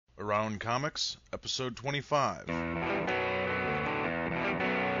Around Comics, episode 25.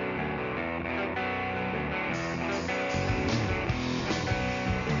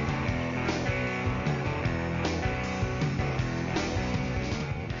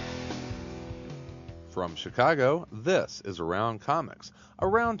 From Chicago, this is Around Comics, a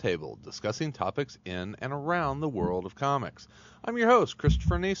roundtable discussing topics in and around the world of comics. I'm your host,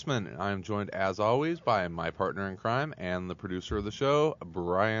 Christopher Niesman, and I am joined, as always, by my partner in crime and the producer of the show,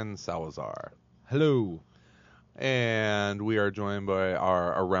 Brian Salazar. Hello. And we are joined by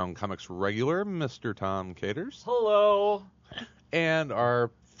our Around Comics regular, Mr. Tom Caters. Hello. And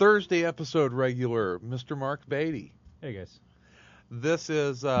our Thursday episode regular, Mr. Mark Beatty. Hey, guys. This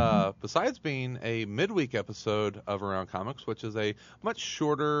is, besides being a midweek episode of Around Comics, which is a much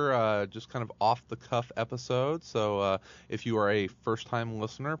shorter, just kind of off-the-cuff episode. So if you are a first-time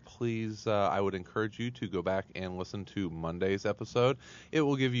listener, please, I would encourage you to go back and listen to Monday's episode. It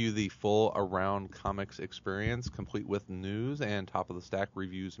will give you the full Around Comics experience, complete with news and top-of-the-stack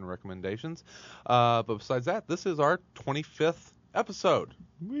reviews and recommendations. But besides that, this is our 25th episode.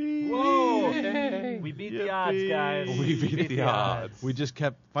 Whoa! We beat the odds, guys. We beat the odds. We just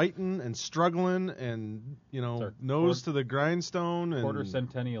kept fighting and struggling and, nose to the grindstone. And Quarter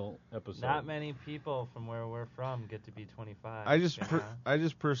centennial episode. Not many people from where we're from get to be 25. I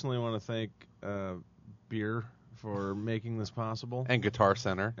just personally want to thank Beer for making this possible. And Guitar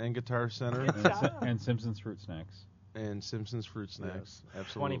Center. And Guitar Center. and Simpson's Fruit Snacks. And Simpson's Fruit Snacks. Yes.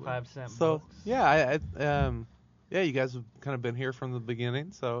 Absolutely. 25-cent So, books. yeah, yeah, you guys have kind of been here from the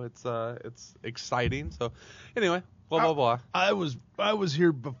beginning, so it's exciting. So, anyway, blah, blah, blah. I was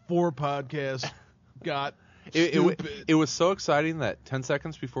here before podcast got stupid. It was so exciting that 10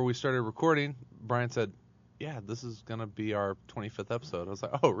 seconds before we started recording, Brian said, yeah, this is going to be our 25th episode. I was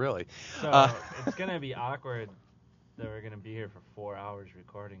like, oh, really? So it's going to be awkward that we're going to be here for 4 hours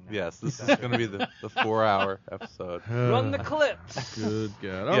recording now. Yes, this is going to be the 4-hour episode. Run the clips. Good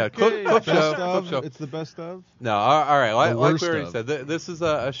God. Yeah, Okay. clip Best show, of. clip show. It's the best of? No, all right. Like we worst already of. said, this is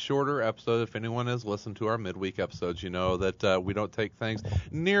a shorter episode. If anyone has listened to our midweek episodes, you know that we don't take things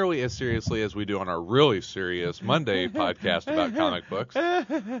nearly as seriously as we do on our really serious Monday podcast about comic books.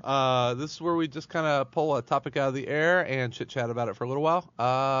 This is where we just kind of pull a topic out of the air and chit-chat about it for a little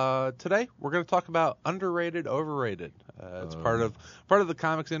while. Today, we're going to talk about underrated, overrated. It's part of the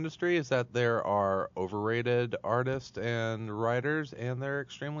comics industry is that there are overrated artists and writers, and there are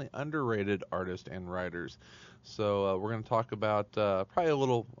extremely underrated artists and writers. So we're going to talk about probably a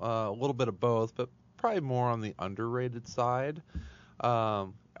little bit of both, but probably more on the underrated side. Are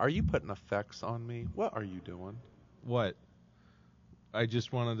you putting effects on me? What are you doing? What? I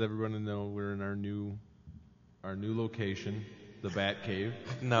just wanted everyone to know we're in our new location, the Bat Cave.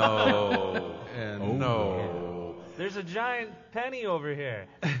 No. And no. There's a giant penny over here.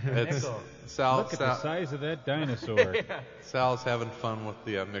 It's Nickel. Look at the size of that dinosaur. Sal's having fun with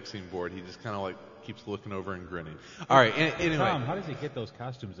the mixing board. He just kind of keeps looking over and grinning. All right. Anyway. Tom, how does he get those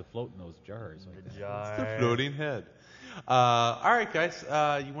costumes to float in those jars? It's the floating head. All right, guys.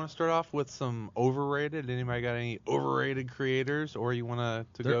 You want to start off with some overrated? Anybody got any overrated creators, or you want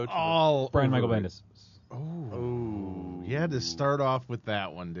to go to all Brian Michael overrated. Bendis. Oh, you had to start off with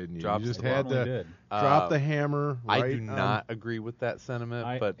that one, didn't you? Drops You just the had to did. drop the hammer. I right do not agree with that sentiment,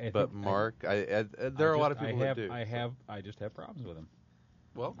 I but think Mark, there are a lot of people that do. I just have problems with him.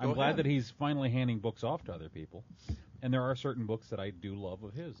 Well, I'm go glad ahead. that he's finally handing books off to other people. And there are certain books that I do love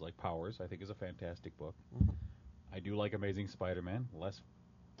of his, like Powers, I think is a fantastic book. Mm-hmm. I do like Amazing Spider-Man. Less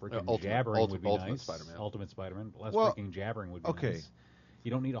freaking Ultimate- jabbering would be Ultimate nice. Spider-Man. Ultimate Spider-Man. Less Well, freaking jabbering would be okay. nice. You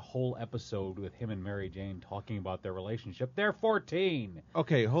don't need a whole episode with him and Mary Jane talking about their relationship. They're 14.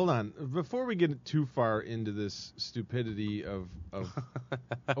 Okay, hold on. Before we get too far into this stupidity of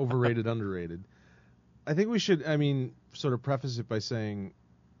overrated, underrated, I think we should, sort of preface it by saying,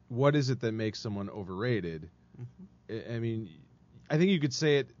 what is it that makes someone overrated? Mm-hmm. I think you could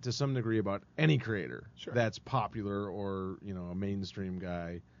say it to some degree about any creator Sure. that's popular or, a mainstream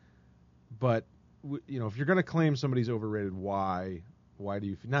guy. But, if you're going to claim somebody's overrated, why do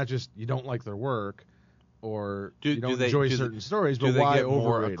you not just you don't like their work or you don't enjoy certain stories, do but they why get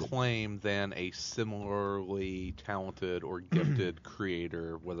more overrated? acclaim than a similarly talented or gifted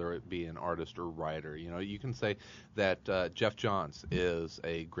creator, whether it be an artist or writer? You can say that Jeff Johns is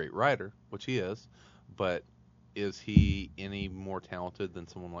a great writer, which he is, but is he any more talented than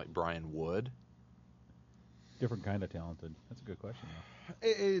someone like Brian Wood? Different kind of talented. That's a good question, though.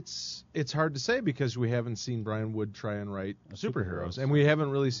 It's hard to say because we haven't seen Brian Wood try and write superheroes, Superheroes. and we haven't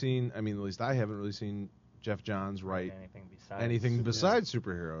really seen. At least I haven't really seen Jeff Johns write anything besides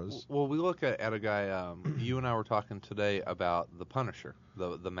superheroes. Well, we look at a guy. You and I were talking today about the Punisher,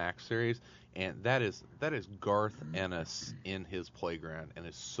 the Max series, and that is Garth Ennis in his playground, and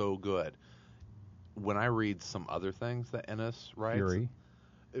is so good. When I read some other things that Ennis writes,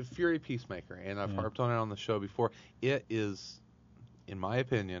 Fury Peacemaker, and I've harped on it on the show before. It is, in my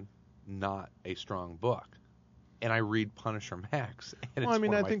opinion, not a strong book. And I read Punisher Max, and it's one of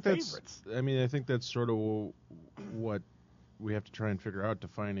my favorites. I think that's sort of what we have to try and figure out,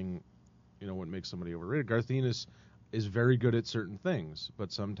 defining, what makes somebody overrated. Garth Ennis is very good at certain things,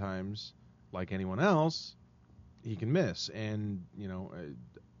 but sometimes, like anyone else, he can miss. And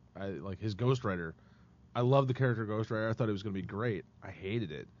I like his Ghost Rider. I love the character Ghost Rider. I thought it was going to be great. I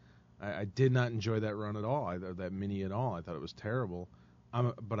hated it. I did not enjoy that run at all. That mini at all. I thought it was terrible.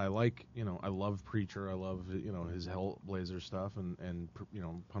 But I like, I love Preacher. I love, his Hellblazer stuff, and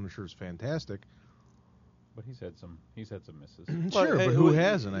Punisher's fantastic. But he's had some misses. Sure, but who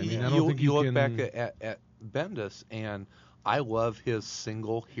hasn't? I mean, I don't think you look can... back at Bendis, and I love his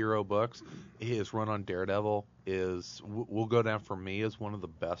single hero books. His run on Daredevil will go down for me as one of the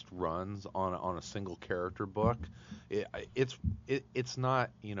best runs on a single character book. It's not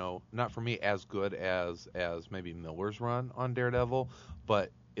not for me as good as maybe Miller's run on Daredevil,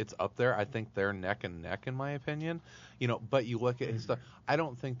 but it's up there. I think they're neck and neck in my opinion. But you look at his stuff. I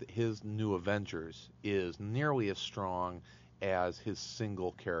don't think that his New Avengers is nearly as strong as his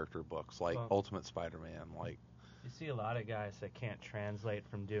single character books, like Ultimate Spider-Man. Like, you see a lot of guys that can't translate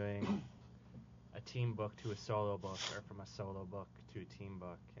from doing a team book to a solo book, or from a solo book to a team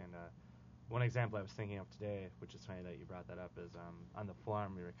book. And one example I was thinking of today, which is funny that you brought that up, is on the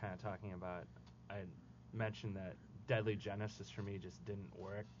forum we were kind of talking about. I mentioned that Deadly Genesis for me just didn't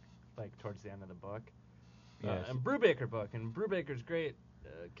work, like towards the end of the book. Yes. And Brubaker's great.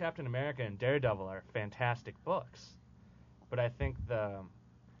 Captain America and Daredevil are fantastic books, but I think the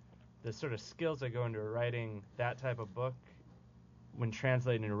sort of skills that go into writing that type of book, when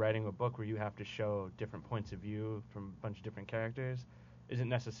translating into writing a book where you have to show different points of view from a bunch of different characters, isn't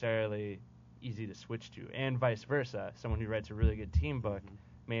necessarily easy to switch to, and vice versa. Someone who writes a really good team book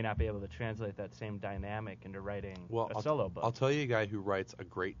may not be able to translate that same dynamic into writing a solo book. I'll tell you a guy who writes a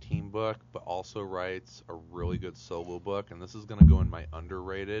great team book, but also writes a really good solo book, and this is going to go in my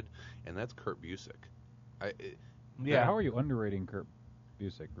underrated, and that's Kurt Busiek. How are you underrating Kurt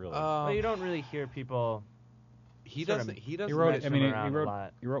Busiek, really? Well, you don't really hear people. He doesn't. He wrote. A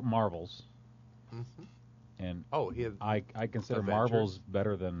lot. He wrote Marvels. Mm-hmm. And I consider Avengers. Marvels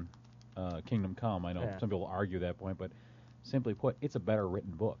better than Kingdom Come. I know some people argue that point, but simply put, it's a better written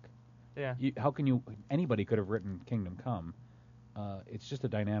book. Yeah. Anybody could have written Kingdom Come. It's just a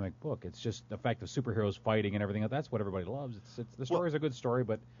dynamic book. It's just the fact of superheroes fighting and everything. That's what everybody loves. The story's a good story,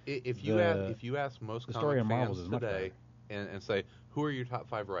 but if you ask most the comic story in fans Marvels is much today and say, who are your top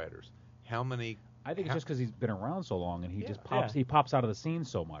 5 writers? How many? I think it's just because he's been around so long and he just pops. He pops out of the scene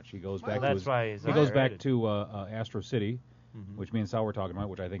so much. He goes back. He goes back to Astro City, which me and Sal were talking about,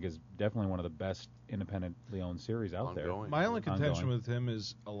 which I think is definitely one of the best independently owned series out there. My only contention with him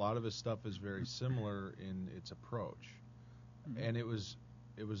is a lot of his stuff is very similar in its approach, and it was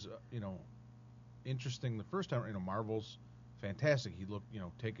interesting the first time. Marvel's fantastic. He looked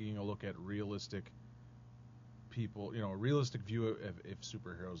taking a look at realistic people, a realistic view of if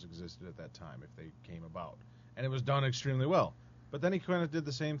superheroes existed at that time, if they came about, and it was done extremely well. But then he kind of did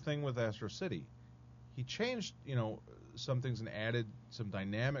the same thing with Astro City. He changed some things and added some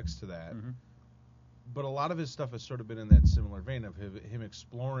dynamics to that. But a lot of his stuff has sort of been in that similar vein of him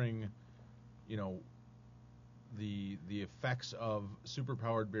exploring the effects of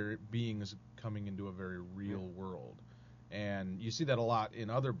superpowered beings coming into a very real world. And you see that a lot in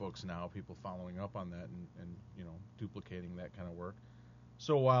other books now, people following up on that and duplicating that kind of work.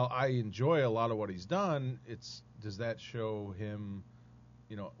 So while I enjoy a lot of what he's done, does that show him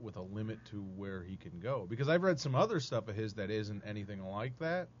with a limit to where he can go? Because I've read some other stuff of his that isn't anything like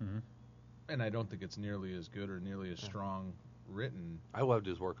that, and I don't think it's nearly as good or nearly as strong written. I loved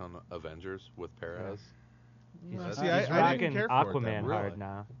his work on Avengers with Perez. He's I didn't care for Aquaman it hard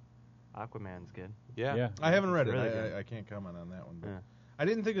now. Aquaman's good. Yeah. I haven't read it. Really I can't comment on that one. But I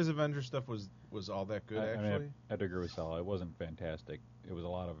didn't think his Avengers stuff was all that good, actually. I had to agree with Sal. It wasn't fantastic. It was a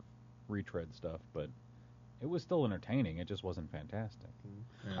lot of retread stuff, but it was still entertaining. It just wasn't fantastic.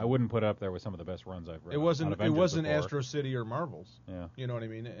 I wouldn't put it up there with some of the best runs I've read. It wasn't before. Astro City or Marvels. Yeah. You know what I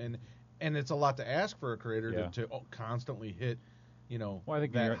mean? And it's a lot to ask for a creator to constantly hit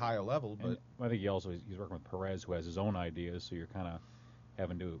that high a level. But I think he's working with Perez, who has his own ideas, so you're kind of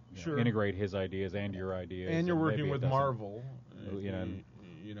having to integrate his ideas and your ideas. And you're working with Marvel, and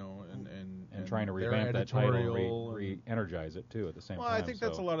and trying to their revamp that title editorial and re-energize it too at the same Well, time. I think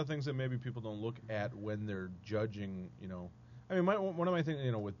that's a lot of things that maybe people don't look at when they're judging. I mean, one of my things,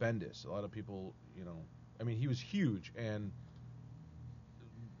 with Bendis, a lot of people, I mean, he was huge, and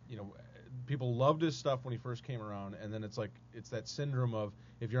people loved his stuff when he first came around, and then it's that syndrome of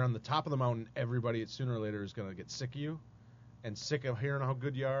if you're on the top of the mountain, everybody sooner or later is going to get sick of you, and sick of hearing how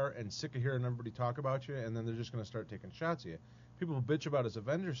good you are, and sick of hearing everybody talk about you, and then they're just going to start taking shots at you. People bitch about his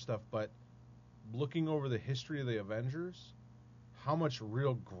Avengers stuff, but looking over the history of the Avengers, how much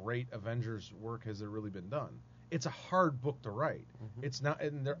real great Avengers work has there really been done? It's a hard book to write. Mm-hmm. It's not,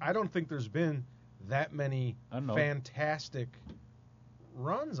 and I don't think there's been that many fantastic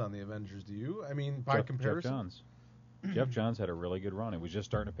runs on the Avengers. Do you? I mean, by comparison, Jeff Johns had a really good run. It was just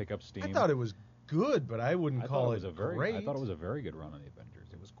starting to pick up steam. I thought it was good, but I wouldn't call it great. I thought it was a very good run on the Avengers.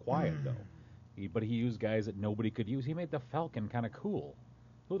 It was quiet though, but he used guys that nobody could use. He made the Falcon kind of cool.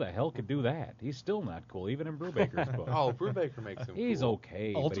 Who the hell could do that? He's still not cool, even in Brubaker's book. Oh, Brubaker makes him He's cool.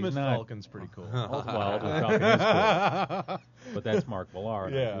 okay. Ultimate but he's not, Falcon's pretty cool. Ultimate Falcon is cool. But that's Mark Millar,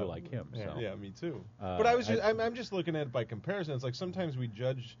 and I do like him. So. Yeah, me too. But I'm just looking at it by comparison. It's like sometimes we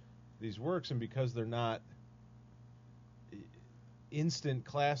judge these works, and because they're not instant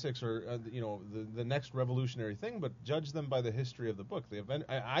classics or the next revolutionary thing, but judge them by the history of the book.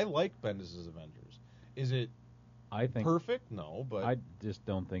 I like Bendis' Avengers. Is it perfect? No, but I just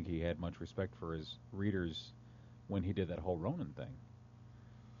don't think he had much respect for his readers when he did that whole Ronin thing.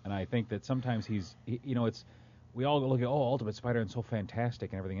 And I think that sometimes it's we all look at Ultimate Spider-Man's so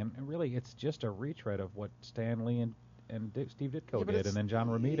fantastic and everything, and really it's just a retread of what Stan Lee and Steve Ditko did, and then John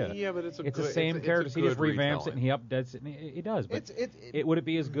Romita. Yeah, but it's the same characters. He just revamps it and he updates it, and he does. But would it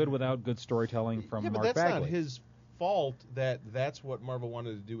be as good without good storytelling from Mark Bagley? Yeah, but that's not his fault. That's what Marvel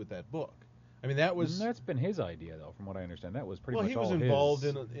wanted to do with that book. I mean, that's been his idea, though, from what I understand. That was pretty much all his. Well, he was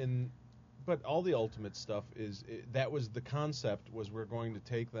involved in, but all the Ultimate stuff that was the concept. Was we're going to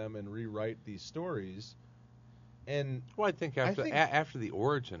take them and rewrite these stories, and I think after the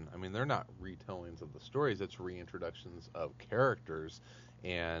origin, I mean, they're not retellings of the stories; it's reintroductions of characters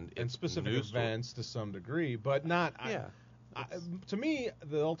and specific events to some degree, but not. Yeah. To me,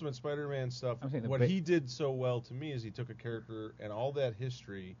 the Ultimate Spider-Man stuff, what he did so well to me is he took a character and all that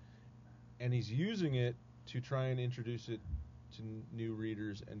history, and he's using it to try and introduce it to new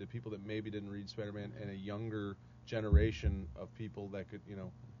readers and to people that maybe didn't read Spider-Man and a younger generation of people that could,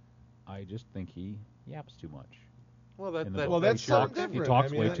 I just think he yaps too much. Well, that's different. He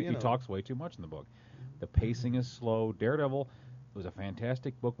talks he talks way too much in the book. The pacing is slow. Daredevil was a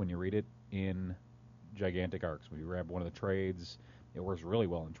fantastic book when you read it in gigantic arcs. When you grab one of the trades, it works really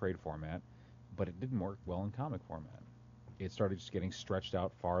well in trade format, but it didn't work well in comic format. It started just getting stretched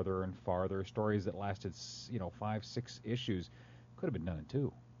out farther and farther. Stories that lasted, 5-6 issues could have been done in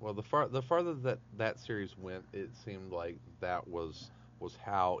 2. Well, the farther that series went, it seemed like that was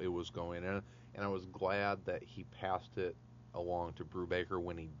how it was going, and I was glad that he passed it along to Brubaker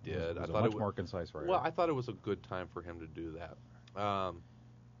when he did. I thought it was more concise writer. Well, I thought it was a good time for him to do that.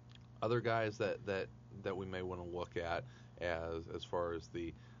 Other guys that we may want to look at as far as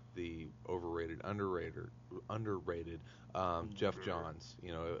the overrated, underrated. Jeff Johns.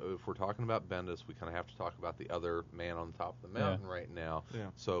 If we're talking about Bendis, we kind of have to talk about the other man on top of the mountain right now. Yeah.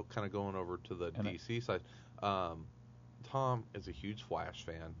 So kind of going over to the DC side. Tom is a huge Flash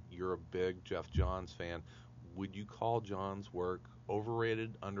fan. You're a big Jeff Johns fan. Would you call Johns' work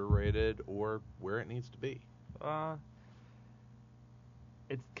overrated, underrated, or where it needs to be?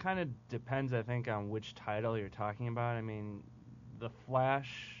 It kind of depends, I think, on which title you're talking about. I mean, The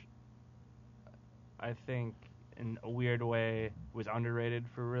Flash, I think, in a weird way, was underrated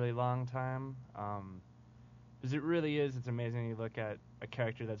for a really long time. Because it really is, it's amazing you look at a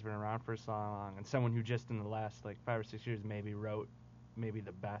character that's been around for so long, and someone who just in the last 5 or 6 years maybe wrote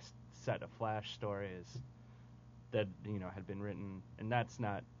the best set of Flash stories that had been written. And that's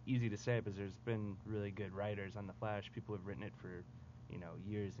not easy to say, because there's been really good writers on The Flash. People have written it for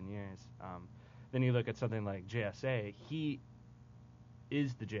years and years. Then you look at something like JSA. He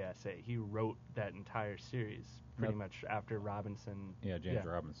is the JSA. He wrote that entire series pretty much after Robinson. Yeah, James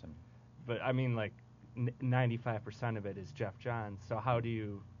Robinson. But I mean, 95% of it is Jeff Johns. So how do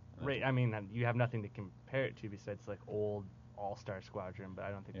you rate? I mean, you have nothing to compare it to besides old All-Star Squadron. But I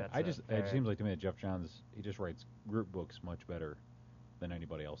don't think that's. It seems like to me that Jeff Johns, he just writes group books much better than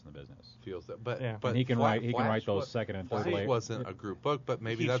anybody else in the business. Feels that, but and he can write those second and third. Flash wasn't a group book, but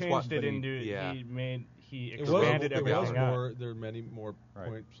maybe he that's what changed it into. Yeah. He expanded everything out. There are many more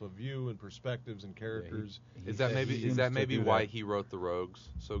points of view and perspectives and characters. Is that maybe why he wrote the Rogues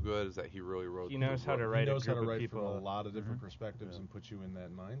so good? Is that he really wrote? He knows how to write. He knows how to write from a lot of different perspectives and put you in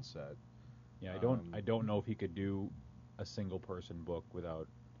that mindset. Yeah, I don't know if he could do a single person book without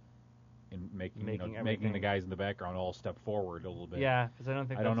making the everything. guys in the background all step forward a little bit. Yeah, because I don't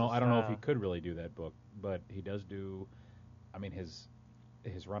think I don't that's know. his I don't know if he style. could really do that book, but he does do. I mean, his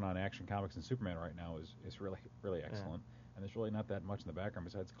run on Action Comics and Superman right now is really excellent, and there's really not that much in the background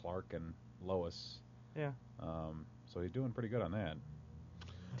besides Clark and Lois. Yeah. So he's doing pretty good on that.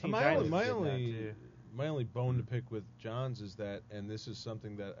 Teen My Titans only, did that, too. my only bone to pick with Johns is that, and this is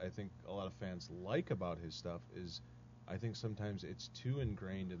something that I think a lot of fans like about his stuff, is I think sometimes it's too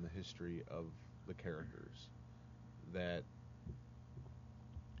ingrained in the history of the characters that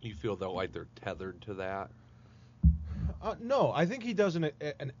You feel though like they're tethered to that? no, I think he does an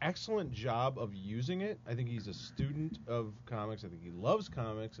excellent job of using it. I think he's a student of comics. I think he loves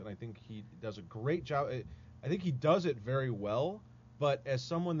comics, and I think he does a great job. I think he does it very well. But as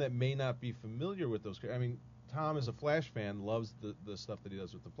someone that may not be familiar with those, I mean, Tom is a Flash fan, loves the stuff that he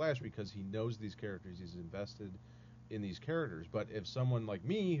does with the Flash because he knows these characters. He's invested in these characters. But if someone like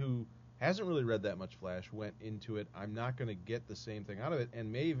me who hasn't really read that much Flash went into it, I'm not going to get the same thing out of it,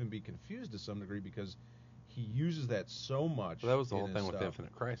 and may even be confused to some degree because he uses that so much. Well, that was the in whole his thing with stuff.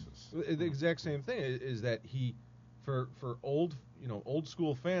 Infinite Crisis. The exact same thing is that he, for old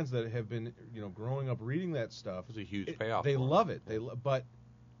school fans that have been growing up reading that stuff, It was a huge payoff. they for him. love it. But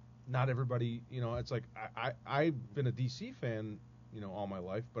not everybody. It's like I've been a DC fan all my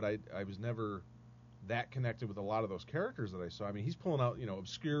life, but I was never that connected with a lot of those characters that I saw. I mean, he's pulling out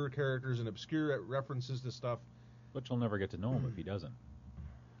obscure characters and obscure references to stuff. But you'll never get to know him if he doesn't.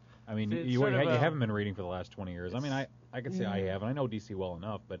 I mean, It's you sort of haven't been reading for the last 20 years. I mean, I could say I have, and I know DC well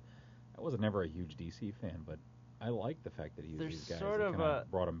enough, but I was never a huge DC fan. But I like the fact that he used There's these guys sort and of kinda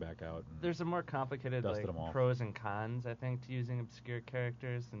brought them back out. And There's a more complicated Dusted them off. pros and cons, I think, to using obscure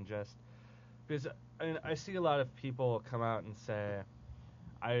characters than just because I see a lot of people come out and say,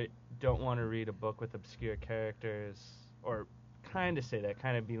 I don't want to read a book with obscure characters, or kind of say that,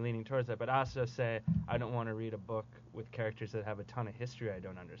 kind of be leaning towards that, but also say I don't want to read a book with characters that have a ton of history I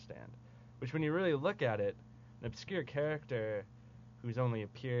don't understand. Which, when you really look at it, an obscure character who's only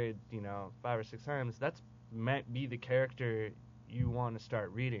appeared 5 or 6 times, that's might be the character you want to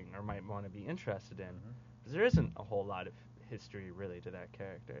start reading or might want to be interested in, because there isn't a whole lot of history really to that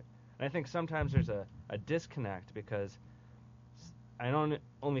character. And I think sometimes there's a disconnect, because I don't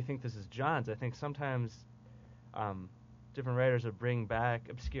only think this is John's. I think sometimes different writers will bring back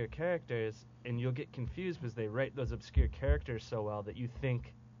obscure characters, and you'll get confused because they write those obscure characters so well that you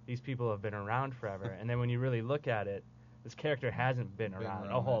think these people have been around forever. And then when you really look at it, this character hasn't been around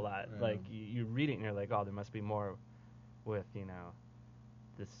a whole lot. yeah. Like, you read it and you're like, oh, there must be more with,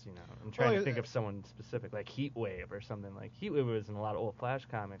 this, I'm trying to think of someone specific, like Heatwave or something. Like, Heatwave was in a lot of old Flash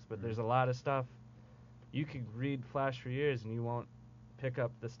comics, but there's a lot of stuff. You could read Flash for years and you won't pick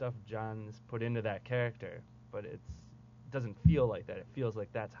up the stuff John's put into that character, but it doesn't feel like that. It feels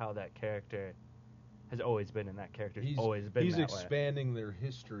like that's how that character has always been, and that character's always been He's that way. expanding their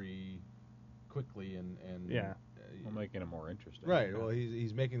history quickly and Yeah. Well, making it more interesting. right. Well,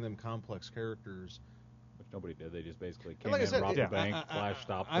 he's making them complex characters. Which nobody did. They just basically And came like I in, said, robbed the bank, Flash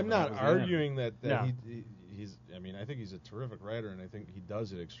stopped them, I'm and not that was the end. arguing that No. he's. I mean, I think he's a terrific writer, and I think he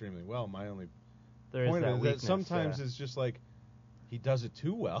does it extremely well. My only There is point that is weakness. that sometimes yeah. it's just like he does it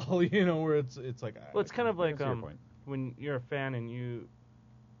too well, where it's like. Well, it's kind of like That's your point. when you're a fan and you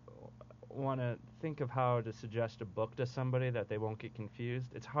want to think of how to suggest a book to somebody that they won't get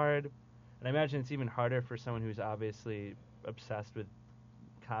confused. It's hard, and I imagine it's even harder for someone who's obviously obsessed with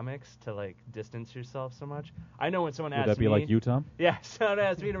comics to distance yourself so much. I know when someone Would asks that be me, like you, Tom? yeah, someone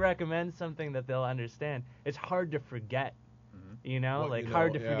asks me to recommend something that they'll understand. It's hard to forget, What you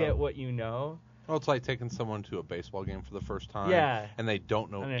hard know, to yeah. forget what you know. Well, it's like taking someone to a baseball game for the first time, Yeah. and they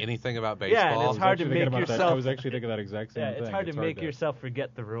don't know And it- anything about Yeah, and baseball. it's hard to Actually thinking make about that- yourself- I was actually thinking that exact same Yeah, thing. it's hard to make yourself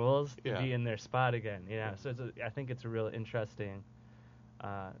forget the rules to Yeah. be in their spot again. So I think it's a real interesting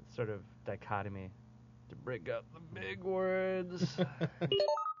sort of dichotomy to break up the big words.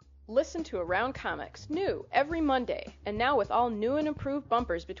 Listen to Around Comics, new every Monday, and now with all new and improved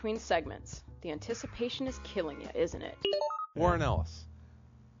bumpers between segments. The anticipation is killing you, isn't it? Warren Ellis,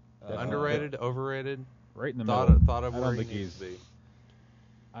 underrated, overrated, Right in the thought middle. of I where don't he think needs to be.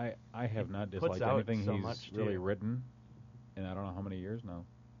 I have not puts disliked out anything so he's much, really too. written in I don't know how many years now.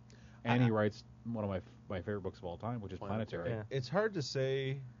 And he writes one of my favorite books of all time, which is Planetary. Planetary. Yeah. It's hard to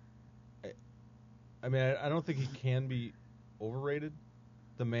say. I mean, I don't think he can be overrated.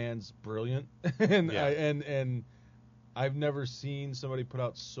 The man's brilliant, and Yeah. and I've never seen somebody put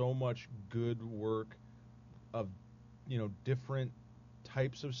out so much good work of different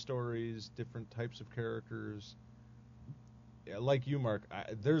types of stories, different types of characters. like you, Mark,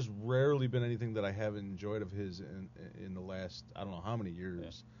 there's rarely been anything that I haven't enjoyed of his in the last, I don't know how many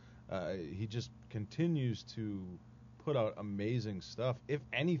years. He just continues to put out amazing stuff. If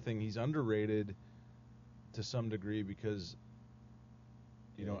anything, he's underrated to some degree because,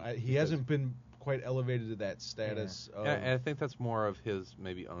 he hasn't been quite elevated to that status. And I think that's more of his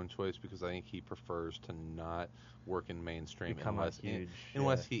maybe own choice because I think he prefers to not work in mainstream Become unless huge,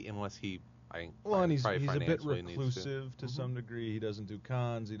 he. Well, and he's a bit financially needs to. reclusive to some degree. He doesn't do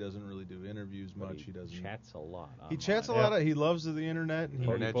cons. He doesn't really do interviews But much. He doesn't. chats a lot. He online. chats a lot. He loves the internet. And He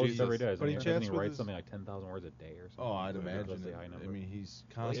Internet posts Jesus. every day. But he Doesn't chats he with writes his- something like 10,000 words a day or something. Oh, I'd It's a imagine ridiculously it. high number. I mean, he's He's-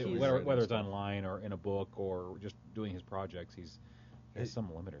 constantly whether writing it's stuff. online or in a book or just doing his projects, he has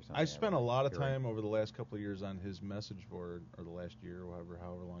some limit or something. I spent a lot of hearing. time over the last couple of years on his message board, or the last year, or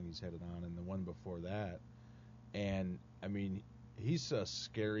however long he's had it on, and the one before that. And I mean, he's a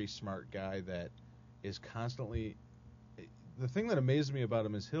scary, smart guy that is constantly. The thing that amazes me about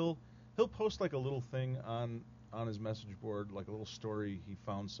him is he'll post like a little thing on his message board, like a little story he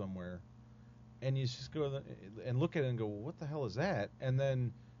found somewhere, and you just go and look at it and go, well, what the hell is that? And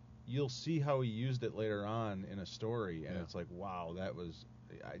then you'll see how he used it later on in a story, and it's like, wow, that was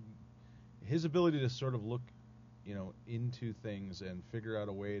his ability to sort of look, into things and figure out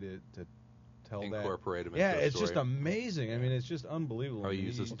a way to tell Incorporate him that. Yeah, into a it's just story. amazing. I mean, it's just unbelievable. How I he mean,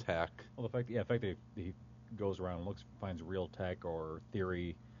 uses tech. Well, the fact that he goes around and finds real tech or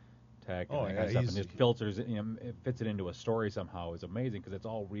theory tech and Oh, that yeah, kind of stuff, he's- and just filters it, it fits it into a story somehow is amazing because it's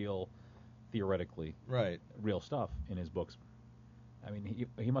all real, theoretically right. real stuff in his books. I mean,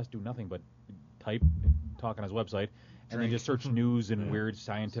 he must do nothing but talk on his website and then just search news and weird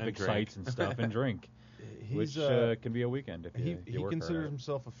scientific drink. sites and stuff and drink, He's which can be a weekend if he you work considers hard.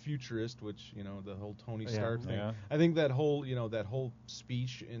 himself a futurist, which the whole Tony Yeah. Stark thing. Yeah. I think that whole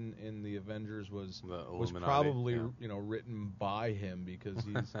speech in the Avengers was The was Illuminati, probably yeah. Written by him because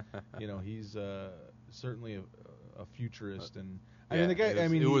he's he's certainly a futurist, and I mean the guy.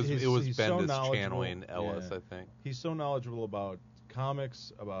 It was he's Bendis so knowledgeable. channeling Ellis, Yeah. I think. He's so knowledgeable about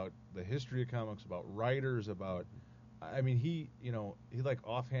comics, about the history of comics, about writers, about. I mean, he like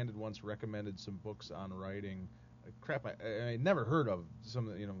offhanded once recommended some books on writing. Crap, I never heard of some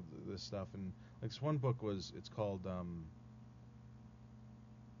of this stuff, and like this one book it's called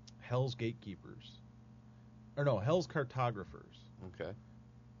Hell's Gatekeepers, or no, Hell's Cartographers, Okay.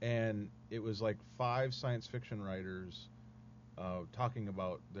 and it was like 5 science fiction writers talking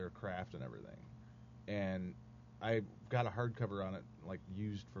about their craft and everything, and I got a hardcover on it, like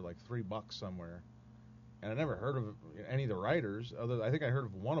used for like $3 somewhere. And I never heard of any of the writers. I think I heard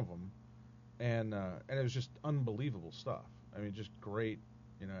of one of them, and it was just unbelievable stuff. I mean, just great.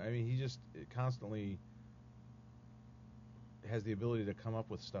 I mean, he just constantly has the ability to come up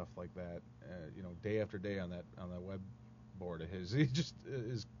with stuff like that. Day after day on that web board of his. He just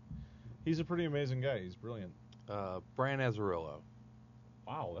is. He's a pretty amazing guy. He's brilliant. Brian Azzarello.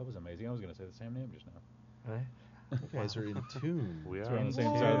 Wow, that was amazing. I was going to say the same name just now. Right? You guys are in tune. We So are we're on the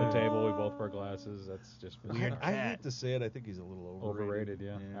same side of the table. We both wear glasses. That's just I hate to say it. I think he's a little overrated. overrated.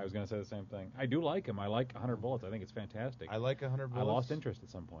 Yeah. I was going to say the same thing. I do like him. I like 100 Bullets. I think it's fantastic. I like 100 I Bullets. lost interest at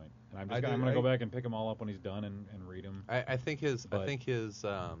some point, and I'm I going do- to go I- back and pick them all up when he's done and read them. I think his But- his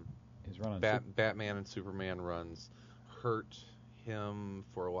His run on Batman and Superman runs hurt him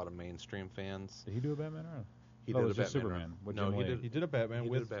for a lot of mainstream fans. Did he do a Batman run? He Oh, did it a was just Batman Superman run. with No, Jim he Lee. did. He did a Batman He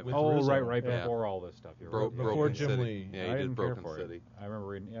with did a Batman. with Oh, Rizzo. right Yeah. before all this stuff. You're right. Before Broken Jim City. Lee. Yeah, I he didn't did care Broken for City. it. I remember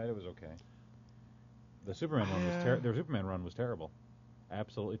reading. Yeah, it was okay. The Superman run was the Superman run was terrible,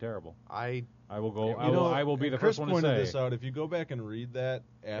 absolutely terrible. I I will go. You I will be and the Chris first one to pointed say this out. If you go back and read that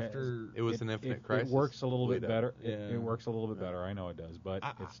after, it was an Infinite Crisis. It works a little bit Wait, better. yeah. It works a little bit better. I know it does, but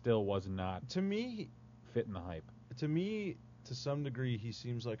I- it still was not to me, fitting the hype. to some degree, he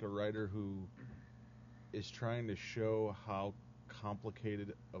seems like a writer who is trying to show how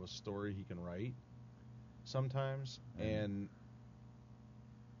complicated of a story he can write sometimes, and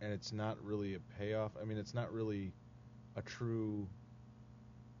it's not really a payoff. I mean, it's not really a true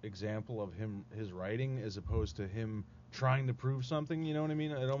example of his writing as opposed to him trying to prove something. You know what I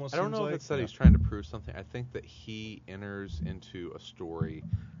mean? It almost I don't seems know like if it's that he's trying to prove something. I think that he enters into a story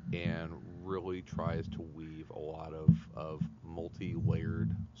and really tries to weave a lot of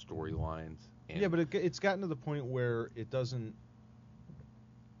multi-layered storylines. Yeah, but it's gotten to the point where it doesn't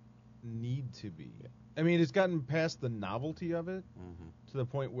need to be. I mean, it's gotten past the novelty of it to the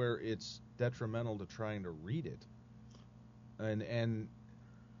point where it's detrimental to trying to read it. And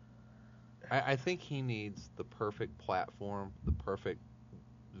I think he needs the perfect platform, the perfect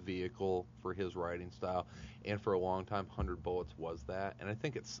vehicle for his writing style, and for a long time, 100 Bullets was that. And I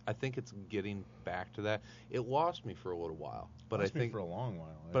think it's getting back to that. It lost me for a little while, but Lost I me think for a long while.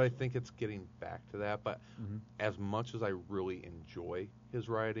 But I actually. think it's getting back to that. But as much as I really enjoy his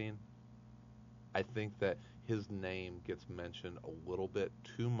writing, I think that his name gets mentioned a little bit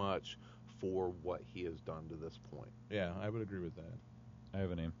too much for what he has done to this point. Yeah, I would agree with that. I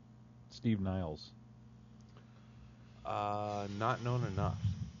have a name. Steve Niles. Not known enough.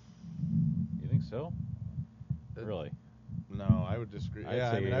 You think so? Really? No, I would disagree. I'd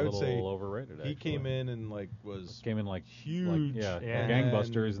Yeah, say I mean, a I would little say overrated. he Actually. came in and was Came in like huge. yeah, Yeah.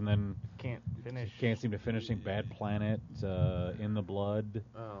 gangbusters, and then Can't finish. can't seem to finish. Bad Planet, In the Blood.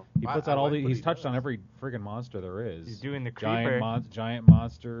 Oh, He puts out all like the. what He's he touched on does. every friggin' monster there is. He's doing the giant Creeper. giant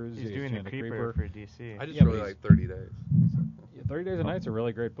monsters. He's doing the Creeper for DC. I just Yeah, but really he's- like 30 Days. Yeah, 30 Days a Night's a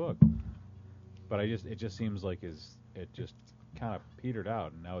really great book, but it just seems like it just kind of petered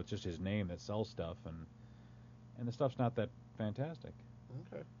out, and now it's just his name that sells stuff, and the stuff's not that fantastic.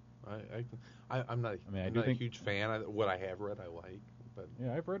 Okay. I'm not. I mean, I I'm do not think- a huge fan. What I have read, I like, but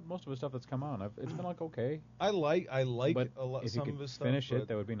Yeah, I've read most of his stuff that's come out. It's been like okay, I like but a lot if you some could of his stuff. finish but, it,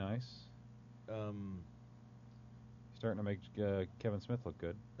 that would be nice. Starting to make Kevin Smith look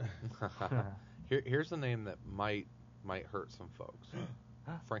good. here's a name that might hurt some folks.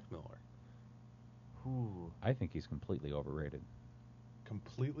 Frank Miller. Ooh. I think he's completely overrated.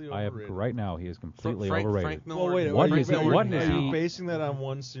 completely I have overrated. right now he is completely Frank overrated. Miller. Well, wait, What are you, is it- are you- what are is you he- basing that on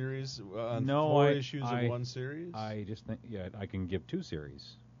one series, on No, 4 I- issues I- of one series? I just think I can give 2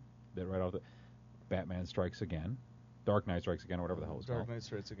 series that right off the Batman Strikes Again, Dark Knight Strikes Again, or whatever the hell it's Dark called, Knight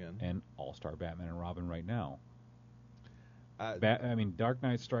Strikes Again. and All Star Batman and Robin right now. I- Dark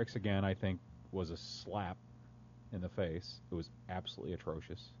Knight Strikes Again I think was a slap in the face. It was absolutely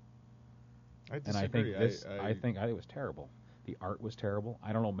atrocious. I And I disagree. think this, I think it was terrible. The art was terrible.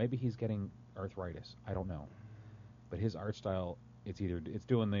 I don't know. Maybe he's getting arthritis. I don't know. But his art style, it's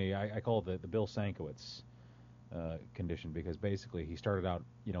doing the I call it the Bill Sienkiewicz condition, because basically he started out,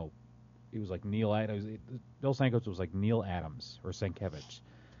 he was like Neil Adams. Bill Sienkiewicz was like Neil Adams or Sienkiewicz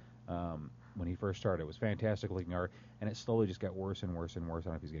when he first started. It was fantastic looking art, and it slowly just got worse and worse and worse. I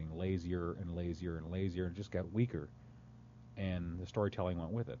don't know if he's getting lazier and lazier and lazier, and just got weaker. And the storytelling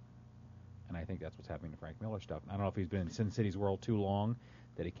went with it. And I think that's what's happening to Frank Miller stuff. I don't know if he's been in Sin City's world too long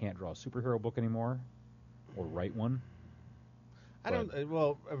that he can't draw a superhero book anymore or write one. I don't.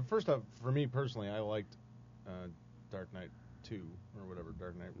 Well, first off, for me personally, I liked Dark Knight 2 or whatever.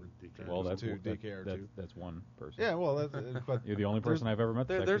 Dark Knight Returns Well, that's 2, that, DKR2. that's one person. Yeah, well, that's but You're the only person I've ever met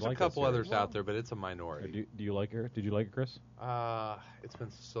that There's actually a liked couple that others series. out there, but it's a minority. Do you like it? Did you like it, Chris? It's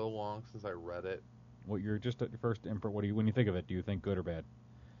been so long since I read it. What you're just at your first input? When you think of it, do you think good or bad?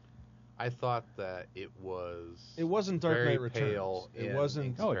 I thought that it was. It wasn't Dark very Knight Returns. pale. It in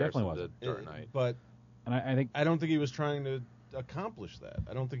wasn't. Oh, it definitely comparison to Dark it- Knight. But And I think I don't think he was trying to accomplish that.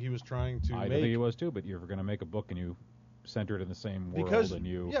 I don't think he was trying to I make. think he was too. But you're going to make a book and you center it in the same world, because and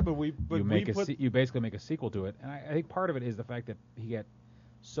you yeah, but we you basically make a sequel to it. And I think part of it is the fact that he got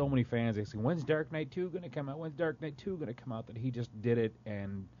so many fans. They say, "When's Dark Knight 2 going to come out? When's Dark Knight 2 going to come out?" That he just did it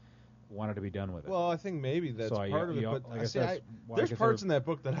and wanted to be done with it. Well, I think maybe that's So part of it. But like I I see, said, that's why I there's consider- parts in that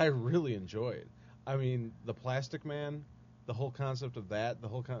book that I really enjoyed. I mean, the Plastic Man, the whole concept of that, the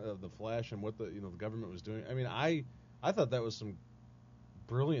whole of the Flash, and what the government was doing. I mean, I thought that was some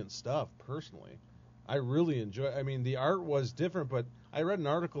brilliant stuff. Personally, I really enjoyed. I mean, the art was different, but I read an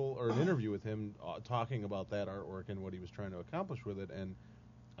article or an interview with him talking about that artwork and what he was trying to accomplish with it, and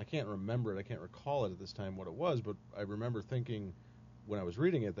I can't remember it. I can't recall it at this time what it was, but I remember thinking when I was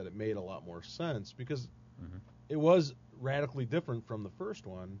reading it that it made a lot more sense because it was radically different from the first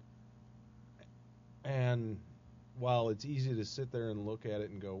one. And while it's easy to sit there and look at it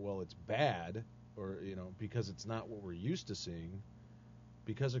and go, well, it's bad, or because it's not what we're used to seeing,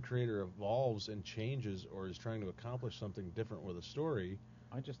 because a creator evolves and changes or is trying to accomplish something different with a story.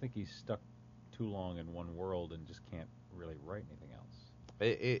 I just think he's stuck too long in one world and just can't really write anything else.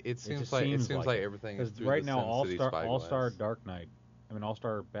 It seems just like seems like everything is Because through right the now, Sin City spyglass. All-Star Dark Knight,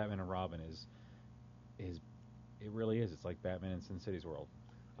 All-Star Batman and Robin is it really is. It's like Batman in Sin City's world.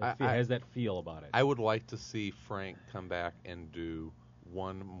 It has that feel about it. I would like to see Frank come back and do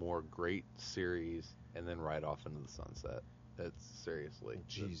one more great series and then ride off into the sunset. That's seriously.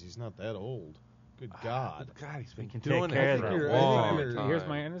 Jeez, he's not that old. Good God. God, he's been can doing take care it of for that. a I think long you're-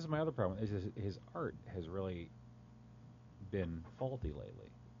 time. This is my other problem. Is his art has really been faulty lately.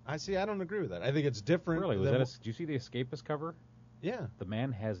 I don't agree with that. I think it's different. Really, than do you see the Escapist cover? yeah. The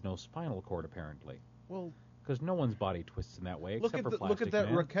man has no spinal cord apparently, Well, because no one's body twists in that way look except at for look Plastic at that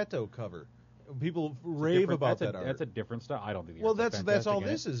Man. Raquetto cover. People It's a rave different- about that's that a, art. That's a different style. I don't think. The Well, art's that's all fantastic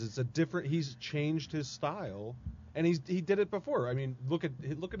in this is. It's a different. He's changed his style, and he did it before. I mean, look at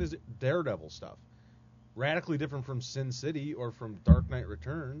his Daredevil stuff. Radically different from Sin City or from Dark Knight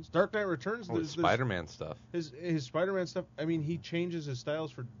Returns. Dark Knight Returns, Oh, there's Spider-Man stuff. his Spider-Man stuff. I mean, he changes his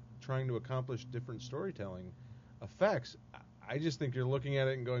styles for trying to accomplish different storytelling effects. I just think you're looking at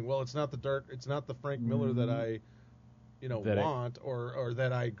it and going, well, it's not the Frank Miller that I, That I- want or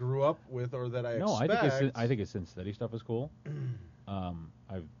that I grew up with or that I No, expect. I think his Sin City stuff is cool.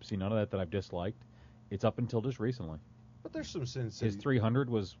 I've seen none of that I've disliked. It's up until just recently. But there's some Sin City. His 300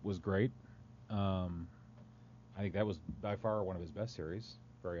 was great. I think that was by far one of his best series.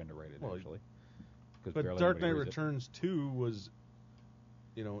 Very underrated, Well, actually. 'Cause But barely Dark anybody Knight reads it. Returns 2 was,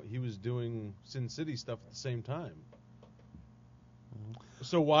 he was doing Sin City stuff at the same time.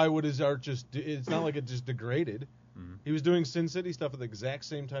 So why would his art it's not like it just degraded. Mhm. He was doing Sin City stuff at the exact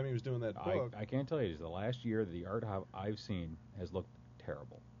same time he was doing that book. I can't tell you. The last year, the art I've seen has looked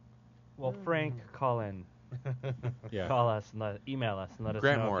terrible. Well, Frank, call in, Yeah. call us, and email us, and let us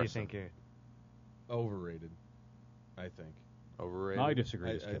Grant know Morrison. if you think you're. Overrated, I think. Overrated. No, I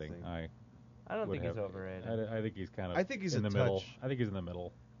disagree. Just I kidding. think- I don't would think he's have- overrated. I think he's kind of. I think he's in a the middle. touch- I think he's in the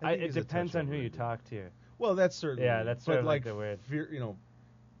middle. I think It he's a depends touch on who you overrated. talk to. Well, that's certainly. Yeah, that's sort but of like like the weird-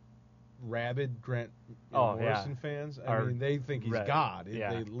 rabid Grant Oh, yeah. Morrison fans. I Are mean, they think he's right. God.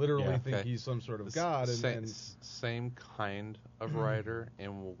 Yeah. They literally Yeah. think Okay. he's some sort of S- God. same kind of writer,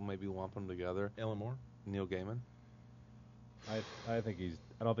 and we'll maybe lump them together. Ellen Moore. Neil Gaiman. I think he's.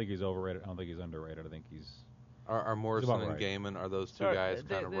 I don't think he's overrated. I don't think he's underrated. I think he's. Are Morrison about and right. Gaiman, are those two Sort- guys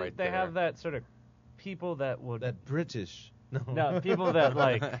kind of right they there? have that sort of people that would That British. no people that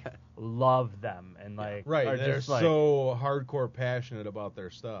like love them and like Right, are they're just like so hardcore passionate about their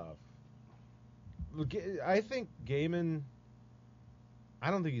stuff. Look, I think Gaiman.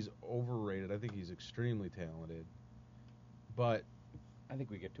 I don't think he's overrated. I think he's extremely talented. But I think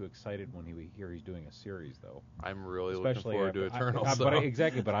we get too excited when we hear he's doing a series, though. I'm really Especially looking forward to after- Eternals. but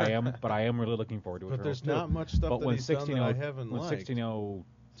exactly, but I am really looking forward to but Eternals there's not too. much stuff But that when he's done that I haven't when liked. 1602,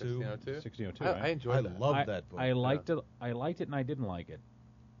 1602? 1602, I enjoyed I that. love that book. I liked it. I liked it, and I didn't like it.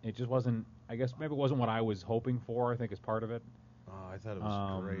 It just wasn't. I guess maybe it wasn't what I was hoping for. I think is part of it. Oh, I thought it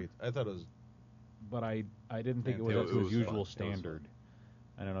was great. I thought it was. But I didn't think it was It up to was his fun. usual It was fun. standard.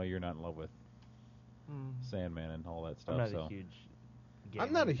 I don't know. You're not in love with mm, Sandman and all that stuff. I'm not so a huge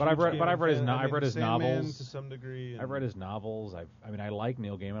I'm not a Gaiman. But I've huge read- but Gaiman I've read his fan. no- I I've mean, read his Sandman novels. to some degree. I've read his novels. I like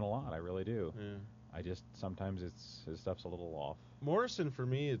Neil Gaiman a lot. I really do. Yeah. I just sometimes his stuff's a little off. Morrison for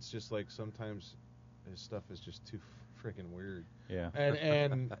me, it's just like sometimes his stuff is just too freaking weird. Yeah.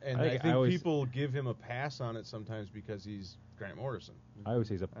 And I I think think I always- people give him a pass on it sometimes because he's Grant Morrison. I always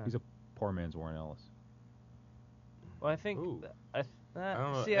say he's a poor man's Warren Ellis. Well, I think Ooh. I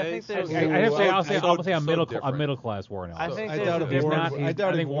don't know. see. I think It's there's. so- I have to say, I'll say, so- I'll say a so middle different. a middle class Warren Ellis. I think I there's doubt a if If Warren, not, I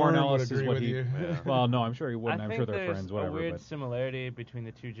doubt I think if Warren would Ellis is agree what with he. you. Yeah. Well, no, I'm sure he I wouldn't. I'm think sure they're there's friends, whatever. a weird But similarity between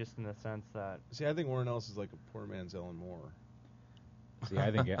the two, just in the sense that See, I think Warren Ellis is like a poor man's Ellen Moore. see, I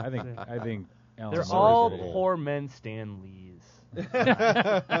think Alan they're Moore's all a little- poor men Stan Lees.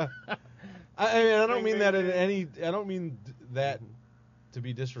 I mean, I don't mean that in any. I don't mean that to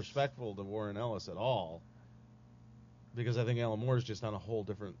be disrespectful to Warren Ellis at all, because I think Alan Moore is just on a whole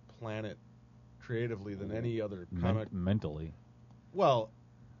different planet creatively than any other comic. mentally. Well,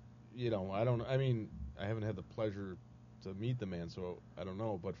 I don't. I mean, I haven't had the pleasure to meet the man, so I don't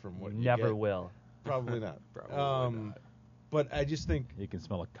know. But from what you Never get, will. probably not. Probably not. But I just think, You can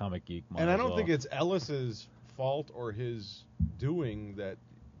smell a comic geek. and I don't think it's Ellis's fault or his doing that,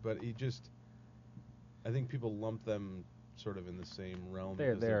 but I think people lump them sort of in the same realm.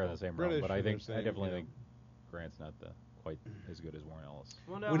 they're because in the same realm. British But I and they're think I saying, definitely you know, think Grant's not quite as good as Warren Ellis.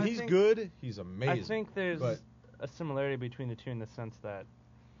 Well, no, when I he's think, good, he's amazing. I think there's but a similarity between the two in the sense that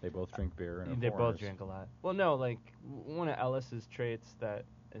They both drink beer and are they both foreigners. drink a lot. Well, no, like one of Ellis's traits that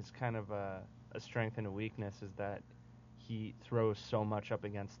is kind of a strength and a weakness is that he throws so much up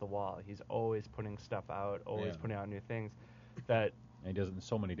against the wall. He's always putting stuff out, always Yeah. putting out new things. That And he does it in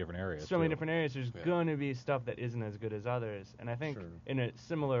so many different areas. so many too. different areas, there's Yeah. going to be stuff that isn't as good as others. And I think Sure. in a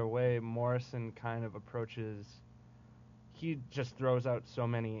similar way, Morrison kind of approaches. He just throws out so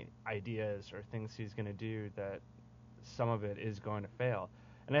many ideas or things he's going to do that some of it is going to fail.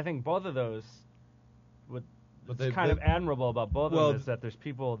 And I think both of those, But what's they- kind of they- admirable about both well, of them is that there's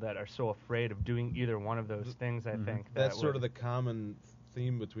people that are so afraid of doing either one of those things. I think that's that sort of would- the common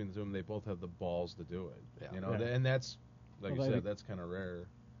theme between the two of them. They both have the balls to do it. Yeah. Yeah. And that's like Well, you I said, think- that's kind of rare.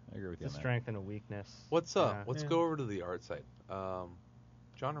 I agree with you it's a on that. strength and a weakness. What's up? Yeah. Let's Yeah. go over to the art side.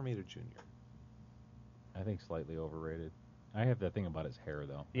 John Romita Jr. I think slightly overrated. I have that thing about his hair,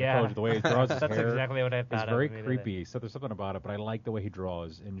 though. Yeah. I told you, the way he draws his That's hair exactly what I thought is of very immediately. creepy. So there's something about it, but I like the way he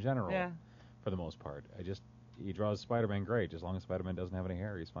draws in general. Yeah. For the most part, he draws Spider-Man great. As long as Spider-Man doesn't have any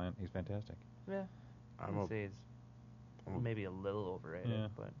hair, he's fine. He's fantastic. Yeah. I'm I'd a- say he's maybe a little overrated, Yeah.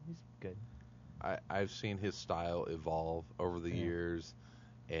 but he's good. I've seen his style evolve over the years,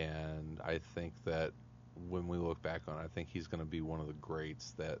 and I think that when we look back on it, I think he's going to be one of the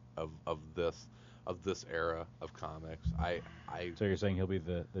greats that of this era of comics. So you're saying he'll be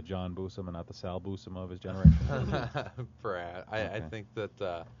the John Buscema and not the Sal Buscema of his generation? Brad, I Okay. think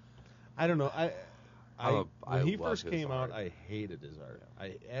that I don't know. I when he love first his came out, art. I hated his art.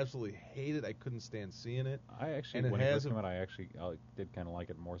 I absolutely hated. I couldn't stand seeing it. I actually, And it when it has first a- came out, I did kind of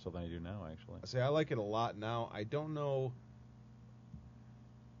like it more so than I do now, actually. I say I like it a lot now. I don't know.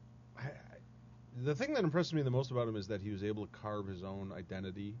 The thing that impressed me the most about him is that he was able to carve his own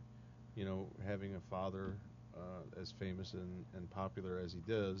identity. You know, having a father as famous and popular as he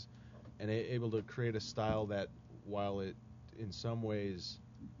does, and able to create a style that, while it in some ways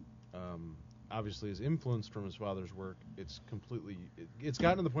obviously is influenced from his father's work, it's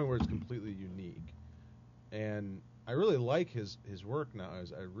gotten to the point where it's completely unique. And I really like his work now.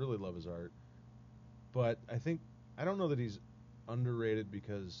 I really love his art, but I don't know that he's underrated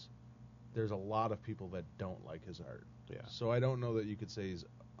because there's a lot of people that don't like his art. Yeah. So I don't know that you could say he's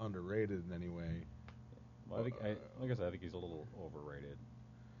underrated in any way. Well, like I said, I think he's a little overrated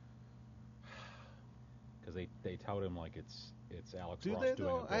because they tout him like it's Alex Do Ross they doing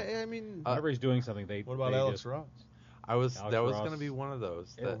though? a book. I mean, Whenever he's doing something, what about they Alex just, Ross? Alex Ross. going to be one of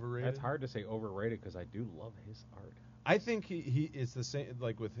those. That, Overrated. That's hard to say overrated because I do love his art. I think he it's the same,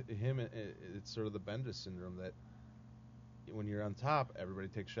 like with him. It's sort of the Bendis syndrome that when you're on top, everybody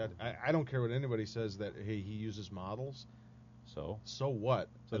takes shots. I don't care what anybody says that hey, he uses models. So what?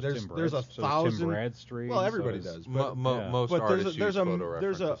 So there's Tim there's a Brad- so thousand. Tim Bradstreet. Well, everybody so does. mo- mo- yeah. most But artists there's use a- photo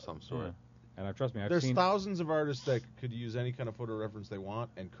there's reference a- of some sort. Yeah. And trust me, I've There's seen thousands of artists that could use any kind of photo reference they want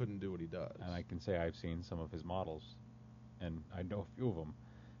and couldn't do what he does. and I can say I've seen some of his models, and I know a few of them,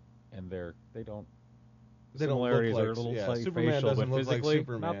 and they don't. They don't look similarities like are a little yeah, slightly Superman facial, doesn't but look like physically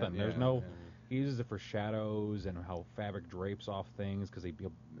Superman. nothing. There's yeah, no. yeah. He uses it for shadows and how fabric drapes off things because he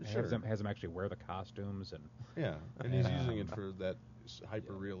Sure. has them actually wear the costumes and Yeah, and he's And, using it for that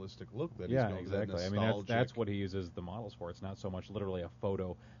hyper realistic look that yeah, he's going for, that exactly. I mean that's nostalgic- what he uses the models for. It's not so much literally a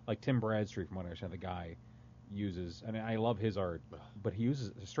photo like Tim Bradstreet, from what I understand, the guy uses. And I love his art, but he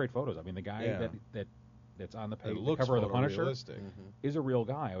uses straight photos. I mean the guy Yeah. that's on the It page, the looks cover of the Punisher, photorealistic. is a real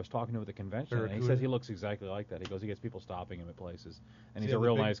guy. I was talking to him at the convention, and he Barracuda? says he looks exactly like that. He goes, he gets people stopping him at places, and Does he's he a have the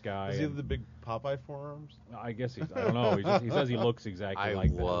real big- nice guy. Does he have and the big Popeye forearms? I guess I don't know. He says he looks exactly I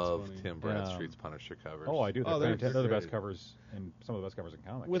like that. love funny. Tim Yeah. Bradstreet's Punisher covers. Oh, I do. They're, Oh, they're fantastic. They're the best great. covers and some of the best covers in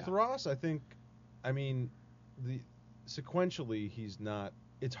comics. With Yeah. Ross, I think, I mean, sequentially, he's not.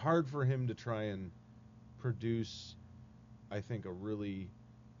 It's hard for him to try and produce, I think, a really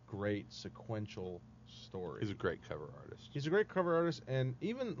great sequential story. He's a great cover artist. He's a great cover artist, and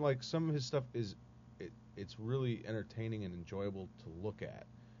even like some of his stuff it's really entertaining and enjoyable to look at.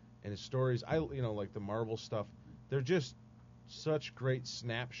 And his stories, like the Marvel stuff, they're just such great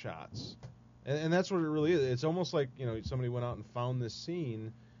snapshots, and that's what it really is. It's almost like somebody went out and found this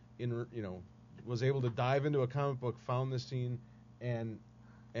scene, was able to dive into a comic book, found this scene,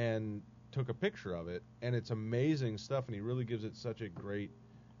 and took a picture of it, and it's amazing stuff. And he really gives it such a great.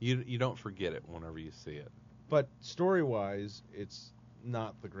 You don't forget it whenever you see it. But story-wise, it's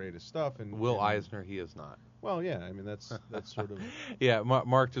not the greatest stuff. And Will and, Eisner, he is not. Well, yeah, I mean that's sort of. Yeah,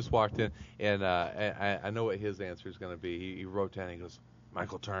 Mark just walked in, and I know what his answer is going to be. He wrote down, he goes,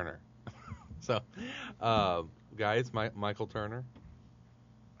 Michael Turner. So, guys, Michael Turner.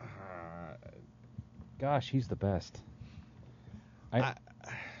 Gosh, he's the best.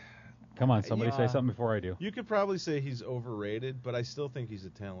 Come on, somebody say Yeah. something before I do. You could probably say he's overrated, but I still think he's a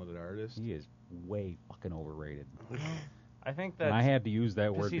talented artist. He is way fucking overrated. I think And that I had to use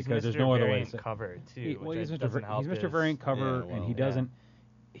that word he's because Mr. there's no other way to Variant say. cover too. He's which Mr. doesn't help He's Mr. his- Variant cover, Yeah, and he well, doesn't.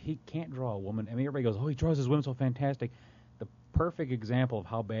 He can't draw a woman. I mean, everybody goes, "Oh, he draws his women so fantastic." The perfect example of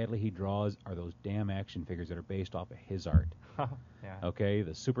how badly he draws are those damn action figures that are based off of his art. Yeah. Okay,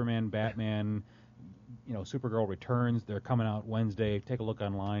 the Superman, Batman, Supergirl Returns. They're coming out Wednesday. Take a look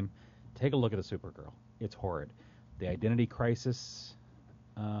online. Take a look at the Supergirl. It's horrid. The Identity Crisis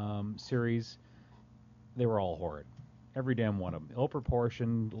series, they were all horrid. Every damn one of them.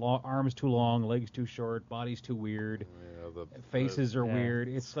 Ill-proportioned, arms too long, legs too short, bodies too weird, faces are Yeah. weird.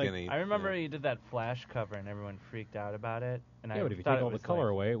 It's skinny. I remember he did that Flash cover and everyone freaked out about it. And yeah, I but if you thought take it all the was color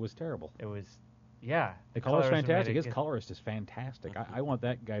like, away, it was terrible. it was, yeah. The color's colors made fantastic. it His good. colorist is fantastic. I want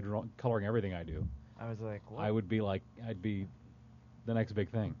that guy coloring everything I do. I was like, what? I'd be the next big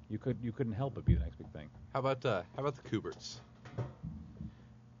thing. You couldn't help but be the next big thing. How about the Kuberts?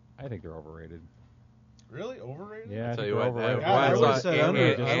 I think they're overrated. Really overrated? Yeah, I I'll think tell you they're what. overrated. I would've said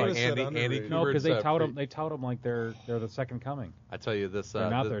underrated. Andy underrated. No, because they Kubert's, tout them like they're the second coming. I tell you this. They're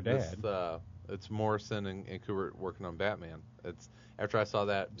not their this, dad. It's Morrison and Kubert working on Batman. It's after I saw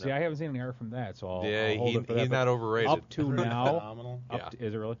that. See, I haven't seen any art from that, so I'll yeah, hold it for that. he's but not overrated. Up to now, Phenomenal. Yeah.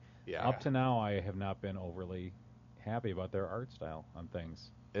 is it really? Yeah. Up to now, I have not been overly happy about their art style on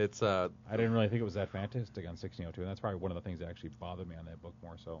things. It's I didn't really think it was that fantastic on 1602, and that's probably one of the things that actually bothered me on that book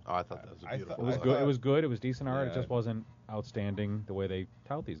more so. Oh, I thought that was a I beautiful. It was I good. thought- It was good. It was decent art. Yeah. It just wasn't outstanding the way they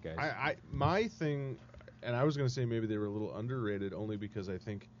tout these guys. My thing, and I was going to say maybe they were a little underrated only because I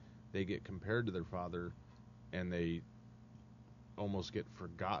think they get compared to their father, and they almost get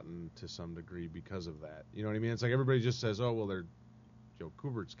forgotten to some degree because of that. You know what I mean? It's like everybody just says, "Oh, well, they're Joe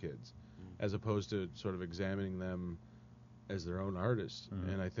Kubert's kids," as opposed to sort of examining them as their own artists.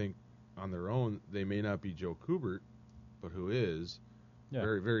 Mhm. And I think on their own, they may not be Joe Kubert, but who is? Yeah.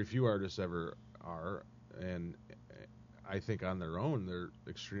 Very, very few artists ever are, and I think on their own they're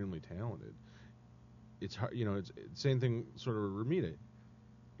extremely talented. It's hard, it's same thing sort of with Ramita.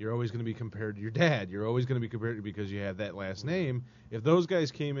 You're always going to be compared to your dad. You're always going to be compared to because you have that last name. If those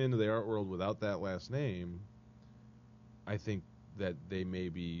guys came into the art world without that last name, I think that they may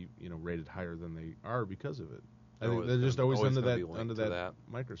be rated higher than they are because of it. I think they're just always under gonna be that linked to that.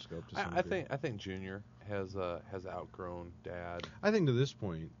 microscope. To some I degree. think Junior has outgrown Dad. I think to this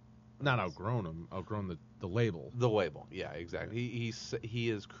point, not outgrown him, outgrown the label. The label, yeah, exactly. He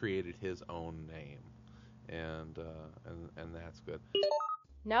has created his own name, and that's good.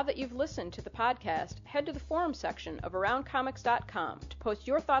 Now that you've listened to the podcast, head to the forum section of AroundComics.com to post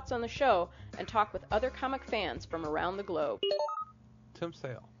your thoughts on the show and talk with other comic fans from around the globe. Tim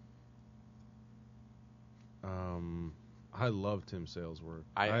Sale. I love Tim Sale's work.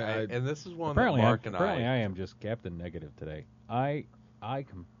 And this is one apparently, that Mark and I am just Captain Negative today. I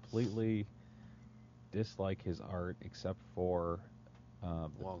completely dislike his art except for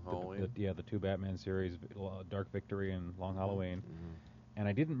Long Halloween. the two Batman series, Dark Victory and Long Halloween. And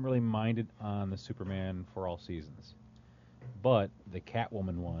I didn't really mind it on the Superman for All Seasons. But the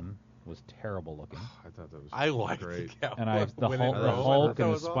Catwoman one was terrible looking. I thought that was I liked great. the Catwoman. And the When it Hulk rose. and That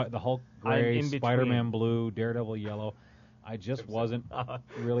was the Hulk I'm gray, in between. Spider-Man blue, Daredevil yellow. I just wasn't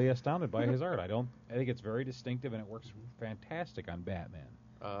really astounded by his art. I think it's very distinctive and it works fantastic on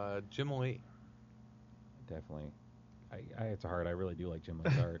Batman. Jim Lee. Definitely. It's hard. I really do like Jim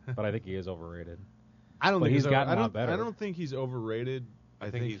Lee's art, but I think he is overrated. I don't But think he's he's gotten I a don't, lot better. I don't think he's overrated. I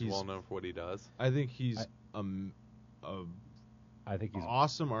think he's well known for what he does. I think he's a I think he's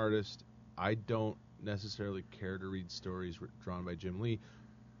awesome artist. I don't necessarily care to read stories drawn by Jim Lee.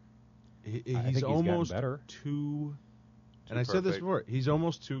 I think he's He's gotten almost better. too. And Too I said this perfect. before. He's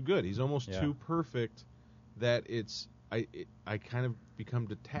almost too good. He's almost Yeah. too perfect that I kind of become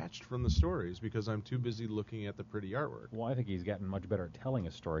detached from the stories because I'm too busy looking at the pretty artwork. Well, I think he's gotten much better at telling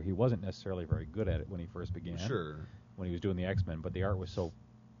a story. He wasn't necessarily very good at it when he first began. Sure. When he was doing the X-Men, but the art was so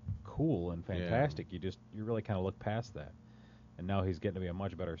cool and fantastic. You really kind of look past that. And now he's getting to be a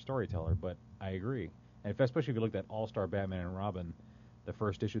much better storyteller. But I agree, and especially if you looked at All-Star Batman and Robin, the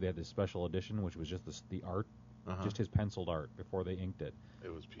first issue they had this special edition, which was just the art, just his penciled art before they inked it, It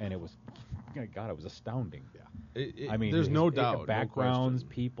was beautiful. and it was, God, it was astounding. Yeah. I mean, there's no his doubt. backgrounds, no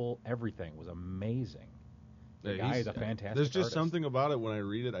question. people, everything was amazing. The Yeah, guy is a fantastic There's just artist. something about it when I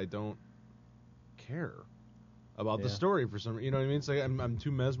read it I don't care about the Yeah. story for some. You know what I mean? It's like I'm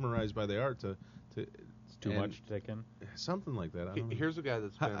too mesmerized by the art to. It's too and much to take in. Something like that. I don't know. Here's a guy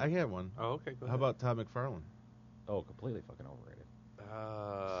that's been. I have one. Oh, okay. Go How ahead. about Todd McFarlane? Oh, completely fucking overrated.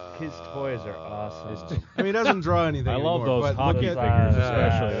 His toys are awesome. I mean, he doesn't draw anything. I love anymore, those but hockey look figures, at,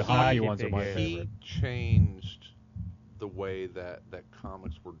 especially. The hockey hockey ones are my figures. He favorite. changed the way that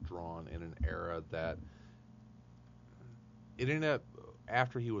comics were drawn in an era that it ended up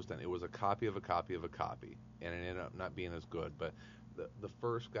after he was done. It was a copy of a copy of a copy, and it ended up not being as good. But the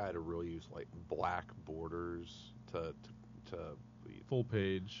first guy to really use like black borders to full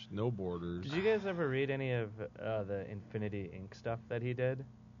page, no borders. Did you guys ever read any of the Infinity Inc. stuff that he did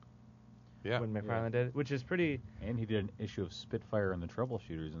yeah. when McFarlane did? Which is pretty. And he did an issue of Spitfire and the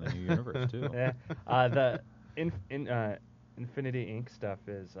Troubleshooters in the new universe too. Yeah. The Infinity Inc. stuff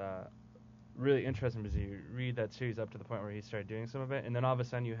is really interesting because you read that series up to the point where he started doing some of it, and then all of a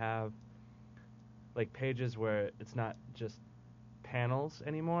sudden you have like pages where it's not just panels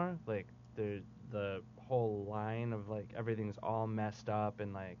anymore. Like the whole line of like everything's all messed up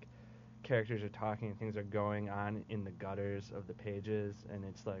and like characters are talking and things are going on in the gutters of the pages, and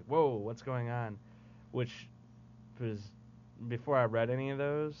it's like, whoa, what's going on? which was before I read any of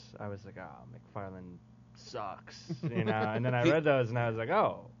those, I was like, oh, McFarlane sucks, you know. And then I read those, and I was like,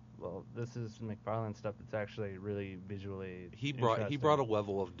 oh, well, this is McFarlane stuff that's actually really visually. He brought a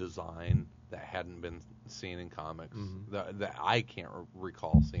level of design that hadn't been seen in comics that I can't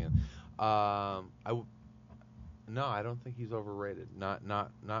recall seeing. No, I don't think he's overrated. Not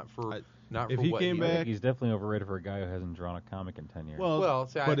for if for he what came he back- I think he's definitely overrated for a guy who hasn't drawn a comic in 10 years. Well,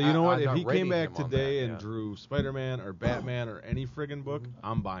 see, but I- you know what? I'm If not he came rating back him on today that, and yeah. drew Spider-Man or Batman or any friggin' book,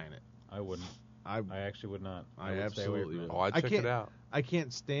 I'm buying it. I wouldn't. I I actually would not. I would stay away absolutely from would. it. Oh, I'd I check can't- it out. I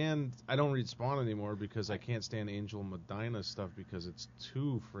can't stand. I don't read Spawn anymore because I can't stand Angel Medina stuff because it's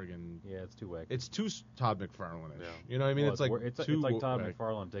too friggin'. Yeah, it's too wacky. It's too Todd McFarlane-ish. Yeah. You know what I mean? Well, it's like it's too like Todd wacky.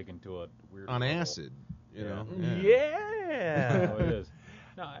 McFarlane taken to a weird on level. acid. You Yeah. know? Yeah. No, it is.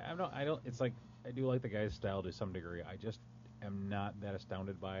 No, I'm not. I don't. It's like I do like the guy's style to some degree. I just am not that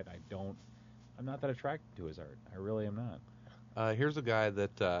astounded by it. I'm not that attracted to his art. I really am not. Here's a guy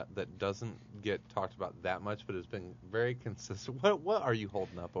that doesn't get talked about that much, but has been very consistent. What are you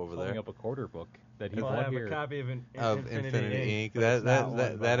holding up over Holding there? up a quarter book that he Well, I bought have here. a copy of Infinity Inc. but it's not That one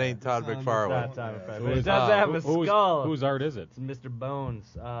that by- ain't Todd It's not McFarlane. It's not Todd McFarlane, Who but it is- does have a whose- skull. Whose art is it? It's Mr.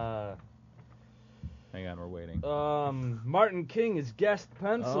 Bones. Hang on, we're waiting. Martin King is guest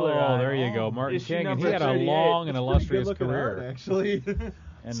penciler. Oh, on there you go, Martin issue King, and he number had a 38. long and It's illustrious pretty good-looking art, career, actually.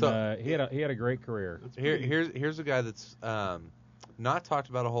 and So- he had a great career. Here's a guy that's not talked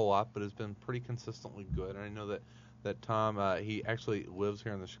about a whole lot, but has been pretty consistently good. And I know that Tom he actually lives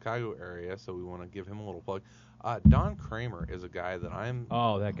here in the Chicago area, so we want to give him a little plug. Don Kramer is a guy that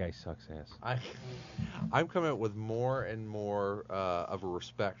Oh, that guy sucks ass. I'm coming up with more and more of a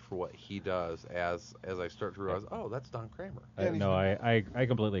respect for what he does as I start to realize, oh, that's Don Kramer. I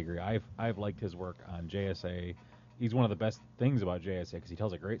completely agree. I've liked his work on JSA. He's one of the best things about JSA because he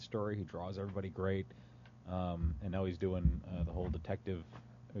tells a great story. He draws everybody great. And now he's doing the whole detective.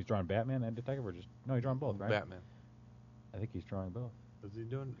 He's drawing Batman and detective, or he's drawing both, right? Batman. I think he's drawing both. Is he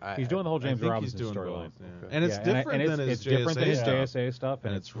doing? He's doing the whole I James think Robinson he's doing storyline. both, yeah. Okay. And it's Yeah, different than his it's different than his JSA JSA stuff, and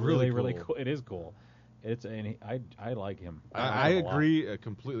And it's it's really really cool. cool. It is cool. I like him. I like him a lot. agree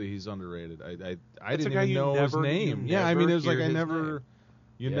completely. He's underrated. I That's didn't a guy even you know his never- name. you Yeah, I mean, never it was like hear I his never. name.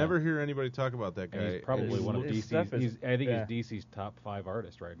 You Yeah. never hear anybody talk about that guy. And he's probably And one of his stuff DC's. is- I think yeah. he's DC's top 5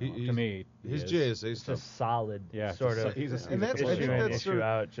 artist right now. He- To me, he his is. JSA It's a stuff. solid Yeah, sort of he's a And that's- I issue think in, that's issue sort of-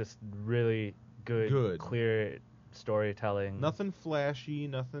 out. Just really good, clear storytelling. Nothing flashy.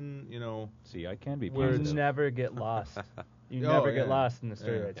 Nothing. You know. See, I can be You positive. never get lost. You Oh, never get yeah. lost in the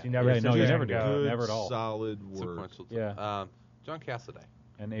story. Yeah. Rights. You never. Yeah, sit no, you there never and do. go, Good, never at all. solid work. Sequential. Yeah. John Cassaday.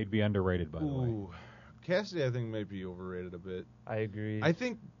 And they'd be underrated, by the way. Ooh, Cassidy, I think might be overrated a bit. I agree. I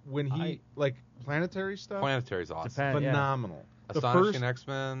think when he like planetary stuff, Planetary's awesome. Japan, yeah. phenomenal. The Astonishing first,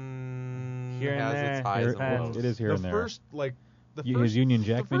 X-Men Here and has there. its highs Here and and lows. It is here the and there. first like the His first Union the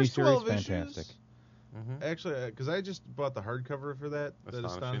Jack first 12 miniseries, issues, fantastic. Mhm. Actually, because I just bought the hardcover for that Astonishing.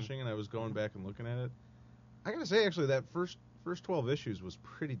 Astonishing, and I was going back and looking at it. I gotta say, actually, that first 12 issues was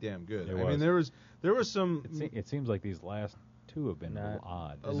pretty damn good. It I mean, was. there was some It seems like these last 2 have been a little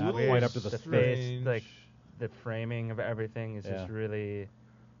odd. a They're not little quite up to the the face, strange. like the framing of everything is just Yeah. really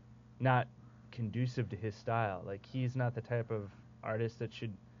not conducive to his style. Like he's not the type of artist that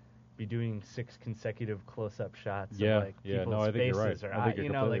should be doing 6 consecutive close-up shots Yeah, of like yeah, people's no, I think you're right. faces or I think you're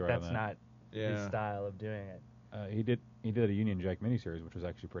you know, completely like right on that's that. not his yeah. style of doing it. He did a Union Jack miniseries, which was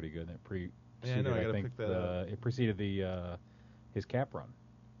actually pretty good. That preceded, Yeah, I know, I gotta think, pick that up. it preceded the his Cap run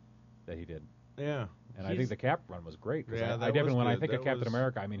that he did. Yeah. And I think the Cap run was great. 'Cause Yeah, I that definitely, was when I good. think of That Captain was-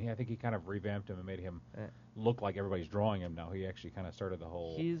 America, I mean, I think he kind of revamped him and made him Yeah. look like everybody's drawing him now. He actually kind of started the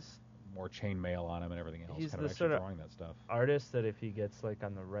whole He's more chainmail on him and everything else. He's kind the of actually sort of drawing that stuff. artist that if he gets like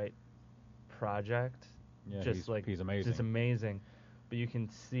on the right project, Yeah, just he's amazing. Just amazing. But you can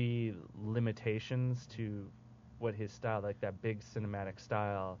see limitations to what his style, like that big cinematic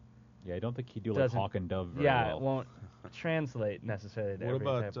style. Yeah, I don't think he'd do like doesn't- Hawk and Dove very Yeah, well. it won't translate necessarily to What every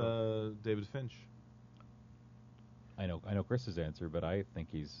about type of. David Finch? I know Chris's answer, but I think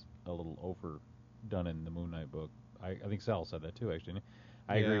he's a little overdone in the Moon Knight book. I think Sal said that too, actually.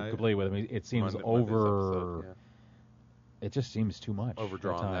 I Yeah, agree completely with him. It seems Monday's over. episode, It just seems too much.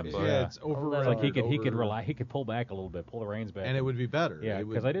 Overdrawn at that times. book. Yeah, Yeah, it's over. it's like he could rely. He could pull back a little bit, pull the reins back, and it would be better. Yeah, It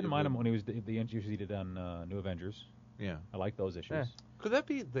would- because I didn't it mind him would- when he was the issues he did on New Avengers. Yeah. I like those issues. Yeah. Could that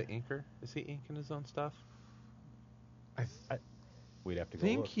be the inker? Is he inking his own stuff? We'd have to go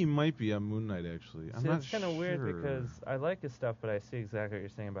think look. he might be on Moon Knight actually. I'm See, not it's kind of weird sure. because I like his stuff, but I see exactly what you're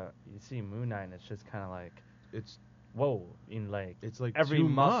saying about. You see Moon Knight, and it's just kind of like, it's whoa, in like it's like every too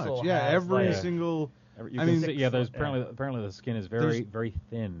muscle much. Yeah, has, every like- single You I can mean, see, there's apparently the skin is very There's-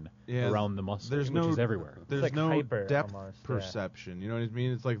 thin Yeah, around the muscle, there's which no- is everywhere. There's like no hyper depth almost, yeah. perception. You know what I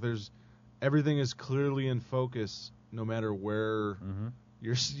mean? It's like everything is clearly in focus, no matter where Mm-hmm.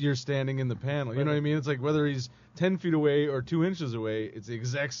 you're standing in the panel. You know what I mean? It's like whether he's 10 feet away or 2 inches away, it's the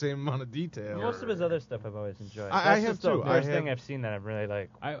exact same amount of detail. Most of his other stuff I've always enjoyed. I That's have just the too. I first thing have- I've seen that I'm really like.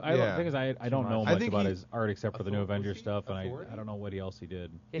 I Yeah. the thing is, I don't know much. I much think about he- his art except for the new Was he Avengers stuff, and Authority? I don't know what else he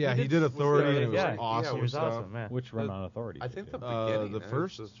did. Yeah, he did Authority, and it was yeah, awesome He was stuff. awesome, man. Which run on Authority? I did think he the do? beginning. The it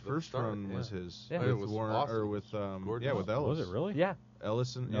first was the first start, run yeah. was his. Yeah. with It was Warren, awesome. or with Gorgeous. with Ellis. Was it really? Yeah.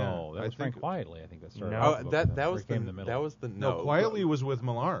 Ellison. No, yeah. that was I Frank think Quietly. I think that started. No. off Oh, the book, that and then was came the the middle. that was the no. Quietly was with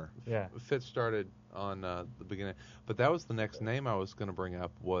Millar. Yeah. Fitz started on the beginning, but that was the next name I was going to bring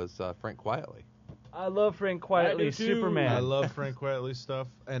up was Frank Quietly. I love Frank Quietly, do too. Superman. I love Frank Quietly stuff,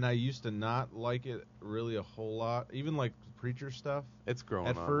 and I used to not like it really a whole lot. Even like Preacher stuff. It's growing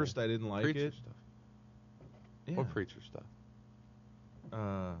At on first, me. I didn't like Preacher it. stuff. Yeah. What Preacher stuff?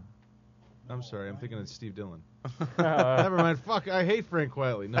 I'm sorry, I'm thinking of Steve Dillon. Uh, Never mind. Fuck, I hate Frank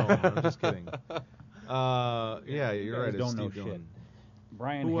Quietly. No, I'm just kidding. Yeah, you're guys right. It's don't know Steve shit. Dillon.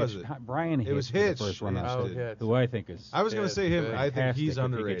 Brian Who was Hitch. it? Brian Hitch. It was did Hitch. The first run Hitch on Oh, did. Hitch. who I think is. I was going to say him. I think fantastic. he's If he could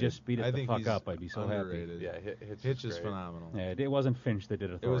underrated. just beat it I the think fuck he's up, I'd be so happy. underrated. Yeah, Hitch is great. phenomenal. Yeah, it wasn't Finch that did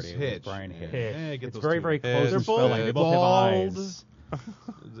It Authority. was Hitch. Brian Hitch. Hitch. Yeah, get It's those very, two. very Hitch. close They're in spelling. They both have bald. eyes. I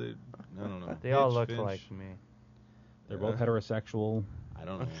don't know. they all Hitch, look Finch. like me. They're both heterosexual. I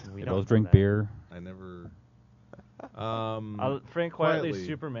don't know. We They don't both know drink that. beer. I never. Frank Quietly, Quietly,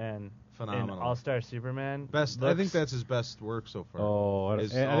 Superman, phenomenal. and All Star Superman. Best. I think that's his best work so far. Oh, I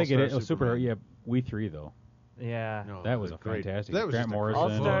Is think it All-Star is. Super. Superman. Yeah, we three though. Yeah. No, That was a great- fantastic. that was Grant just a Morrison. All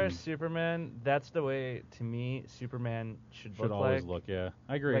Star fun. Superman. That's the way to me Superman should should look always like. look. Yeah,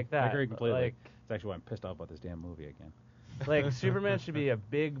 I agree. Like that, I agree completely. like- It's actually why I'm pissed off about this damn movie again. Like Superman should be a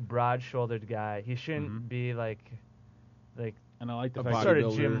big, broad-shouldered guy. He shouldn't Mhm. be like And I like the A fact. sort That,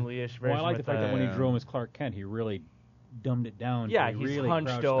 of bodybuilder. Jim Lee-ish version. well, I like the with fact that when he Yeah. drew him as Clark Kent, he really dumbed it down. yeah, he he's really hunched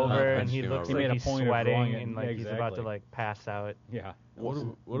crouched over down. and he Hunched looks over. He like made a he's point of drawing sweating it, and yeah, like he's about to exactly. like pass out. Yeah. What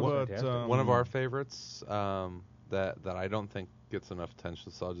was about fantastic. One of our favorites that I don't think gets enough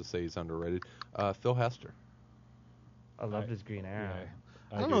attention, so I'll just say he's underrated. Phil Hester. I loved his Green Arrow.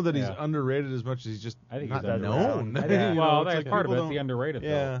 Yeah, I don't know that he's yeah. underrated as much as he's just I think not he's known. underrated. Yeah. You know, Well, it's that's like part of people it. The don't- underrated.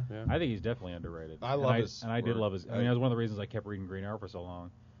 Yeah. Though. Yeah. I think he's definitely underrated. I And love his and I did work. love his. I mean, that was one of the reasons I kept reading Green Arrow for so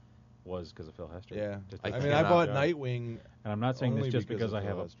long, was because of Phil Hester. Yeah. Just I I did a mean, I cannot- bought job. Nightwing. And I'm not saying only this just because because of I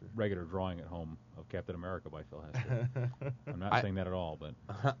have Phil a Hester. regular drawing at home of Captain America by Phil Hester. I'm not I- saying that at all,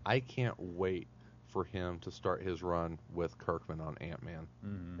 but I can't wait for him to start his run with Kirkman on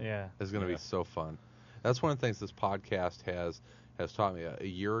Ant-Man. Yeah. It's going to Yeah. be so fun. That's one of the things this podcast has taught me. A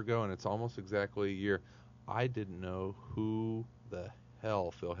year ago, and it's almost exactly a year, I didn't know who the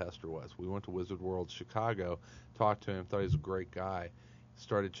hell Phil Hester was. We went to Wizard World Chicago, talked to him, thought he was a great guy,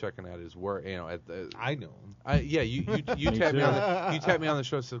 started checking out his work. You know, at the I know him. yeah, you Me tapped me on too. the you tapped me on the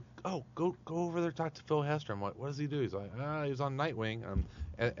show and said, "Oh, go over there, talk to Phil Hester." I'm like, "What does he do?" He's like, he was on Nightwing."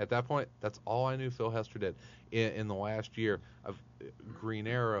 At that point, that's all I knew Phil Hester did. In the last year, Green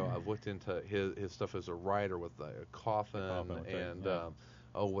Arrow, I've looked into his stuff as a writer with Coffin, Coffin, okay, and yeah.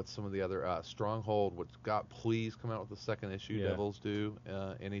 what's some of the other Stronghold, which got Please come out with the second issue. Yeah. Devils do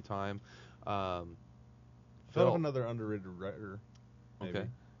anytime. Thought Phil, of another underrated writer. Maybe. Okay.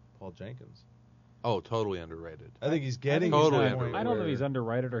 Paul Jenkins. oh, totally underrated. I think he's I getting think to Totally the he's point not- I don't know where- if he's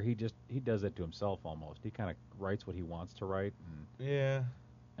underrated or he does that to himself almost. He kind of writes what he wants to write, and Yeah.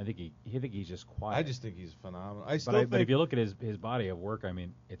 I think he's just quiet. I just think he's phenomenal. I still but think if you look at his body of work, I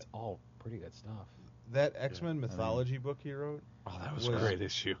mean, it's all pretty good stuff. that X-Men mythology book he wrote, Oh, that was a Was- great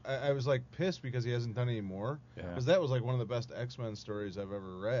issue. I was like pissed because he hasn't done any more. Yeah. Because that was like one of the best X-Men stories I've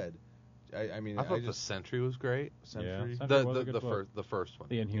ever read. I mean, I thought the just Sentry was great. Century. Yeah. The was a good book. first one.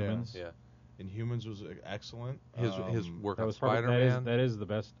 The Inhumans. Yeah. Inhumans was excellent. His work That on was probably Spider-Man. that is the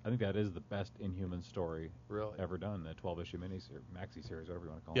best. I think that is the best Inhuman story really. ever done. The 12-issue maxi series, whatever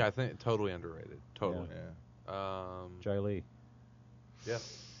you want to call Yeah, I it. think totally underrated. Totally. Yeah. Jai Lee. Yeah.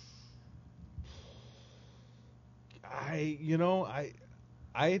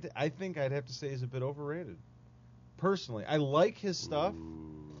 I think I'd have to say he's a bit overrated. Personally, I like his stuff.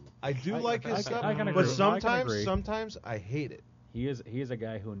 I do like his stuff, I can but agree. I can sometimes agree. sometimes I hate it. He is a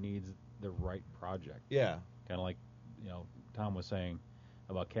guy who needs the right project. Yeah. Kind of like, Tom was saying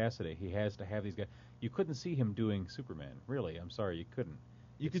about Cassidy. He has to have these guys. You couldn't see him doing Superman. Really, I'm sorry, you couldn't.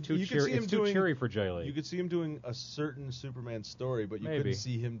 You It's could too you could cheery. see him It's too doing cheery for Jai Lee. you could see him doing a certain Superman story, but you Maybe. couldn't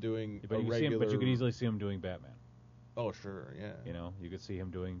see him doing but a you regular. could easily see him doing Batman. Oh, sure, yeah. You know, you could see him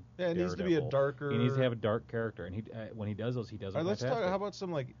doing. Yeah, it needs to be a Daredevil. darker. He needs to have a dark character, and he when he does those, he does All them right, let's talk. fantastic. How about some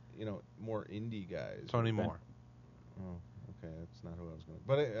more indie guys? Tony Moore. Oh, okay, that's not who I was going.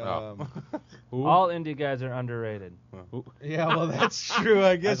 But Who? All indie guys are underrated. yeah, well, that's true.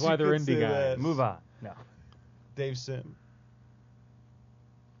 I guess That's why you they're could indie say guys. that. Move on. No. Dave Sim.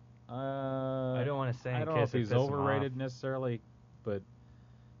 I don't want to say I in don't know case if it he's pisses him overrated off. necessarily, but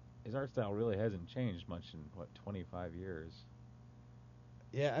his art style really hasn't changed much in 25 years.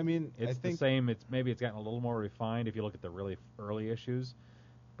 Yeah, I mean, It's I think the same. It's gotten a little more refined if you look at the really early issues,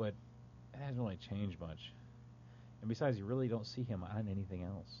 but it hasn't really changed much. And besides, you really don't see him on anything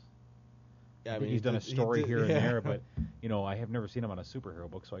else. Yeah, I I think mean, he's done a he story did- here and yeah. there, but I have never seen him on a superhero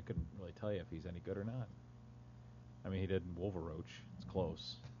book, so I couldn't really tell you if he's any good or not. I mean, he did Wolveroach. It's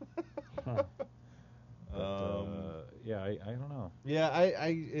close. But, yeah, I don't know. Yeah,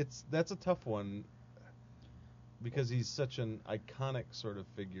 that's a tough one because he's such an iconic sort of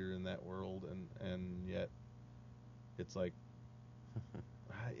figure in that world, and yet it's like,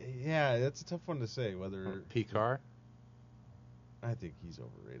 yeah, that's a tough one to say whether. Picard. I think he's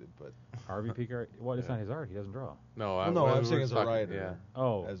overrated, but Harvey Picard. Well, it's not his art. He doesn't draw. No, well, no, I'm we saying were as a talking- writer, Yeah.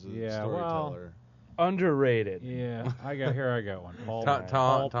 Oh, as a yeah, storyteller. Underrated. Yeah, I got one. Paul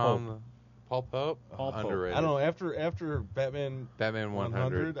Tom Pope. Paul Pope. Paul Pope. Underrated. I don't know. After Batman Batman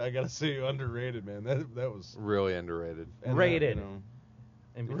 100. I gotta say underrated, man. That was Really underrated. and Rated.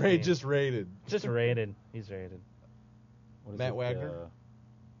 In between. Just rated. Just rated. He's rated. What is Matt it, Wagner?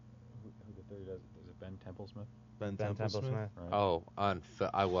 Who the third does? Is it Ben Templesmith? Ben Ben Templesmith. Templesmith. Right. Oh,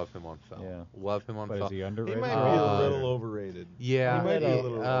 I love him on film. Yeah. Love him on But film. is he He underrated? might be Uh, a little overrated. Yeah. He might be a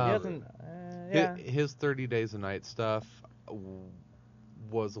little he overrated. hasn't. Yeah. His 30 Days a Night stuff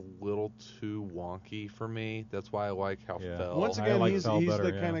was a little too wonky for me. That's why I like how Yeah. Fell. Once I again, like he's Fell the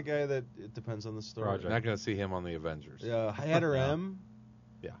better, kind yeah. of guy that it depends on the story. Project. Not going to see him on the Avengers. Yeah, Hatter M.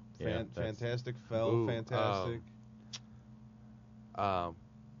 Yeah. Yeah, that's- Fantastic. Fell. Ooh, Fantastic.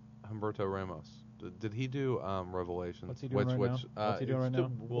 Humberto Ramos. Did he do Revelations? What's he doing right now? What's he doing right now?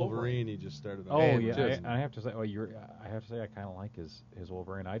 Wolverine. He just started. Oh And yeah, just- I have to say. I have to say, I kind of like his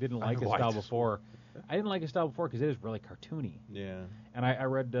Wolverine. I didn't like his liked style his before. I didn't like his style before because it is really cartoony. Yeah. And I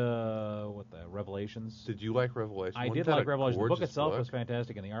read the Revelations. Did you like Revelations? I Wasn't did that like a Revelations. The book gorgeous itself book? was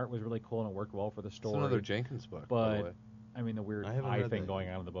fantastic, and the art was really cool, and it worked well for the It's story. another Jenkins book, by the way. But I mean, the weird I haven't eye read thing that going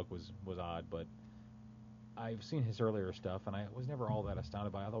yet. on in the book was odd. But I've seen his earlier stuff, and I was never all that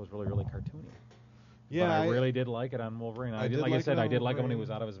astounded by it. I thought it was really cartoony. Yeah. but I really did like it on Wolverine. I did like I like said, it on I did like him when he was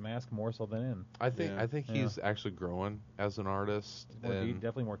Wolverine. out of his mask more so than in. I think Yeah. he's actually growing as an artist. And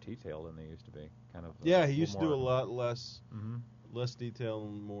Definitely more detailed than they used to be. Kind of. Yeah, he used to do a lot less Mm-hmm. less detail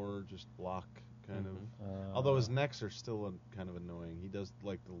and more just block kind of. Uh, Although his necks are still kind of annoying. He does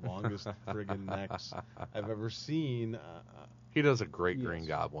like the longest friggin' necks I've ever seen. he does a great Green Yes.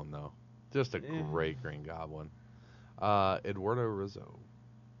 Goblin, though. Just a Yeah. great Green Goblin. Eduardo Rizzo.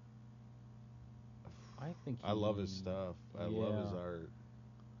 I think I love his he- stuff. I love his yeah. art.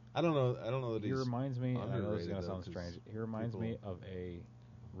 I don't know that He he's. reminds me. I know this is underrated, gonna though, sound 'cause strange. He reminds me people- of a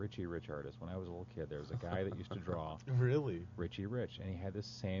Richie Rich artist. When I was a little kid, there was a guy that used to draw Really. Richie Rich, and he had this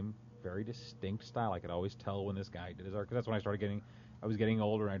same very distinct style. I could always tell when this guy did his art, because that's when I started getting. I was getting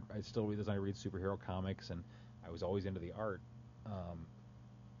older, and I still read this. I read superhero comics, and I was always into the art.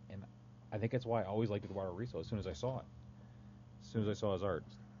 And I think that's why I always liked Eduardo Rizzo as soon as I saw it. As soon as I saw his art.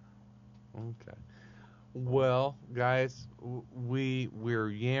 Okay. Well, guys, we're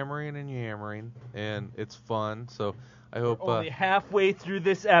yammering and yammering, and it's fun. So I hope. Only halfway through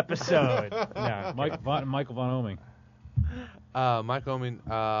this episode. Yeah, Michael Von Oming. Mike Omen.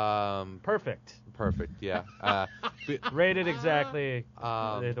 Perfect. Perfect. Yeah. Rated exactly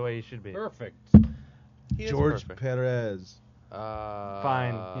Um, the way you should be. Perfect. he is George perfect. Perez.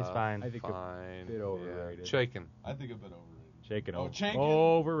 Fine. He's fine. I think Fine. bit overrated. Yeah. Shaken. I think a bit overrated. Shaken Oh, over. Chankin?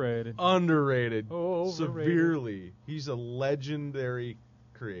 Overrated. Underrated. Overrated. Severely. He's a legendary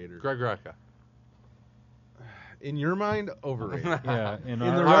creator. Greg Rucka. In your mind, overrated. Yeah, In the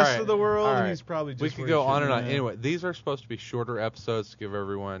All rest right, of the world, all right. he's probably just. We could where go he on should and on. be. Anyway, these are supposed to be shorter episodes to give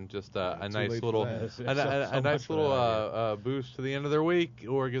everyone just a Too nice late for little, that. a nice little boost to the end of their week,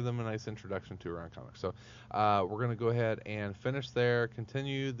 or give them a nice introduction to Around Comics. So we're going to go ahead and finish there.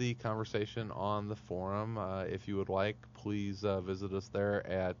 Continue the conversation on the forum. If you would like, please visit us there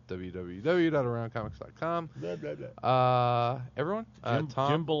at www.aroundcomics.com. Blah, blah, blah. Everyone, Jim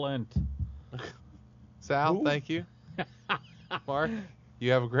Tom, Balent. Sal, Who? thank you. Mark, you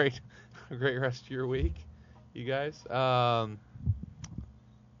have a great rest of your week, you guys.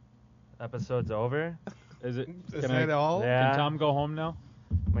 Episode's over. Is it? Is Can that all? Yeah. Can Tom go home now?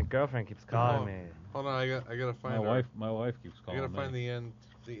 My girlfriend keeps calling Oh. me. Hold on, I gotta find My wife keeps I calling gotta me. find the end.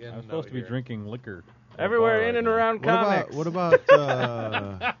 The end. I'm supposed to be note here. drinking liquor. at a Everywhere bar in right and now. around comics. What about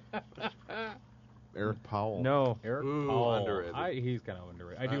Eric Powell? No. Eric Ooh, Powell. underrated. He's kind of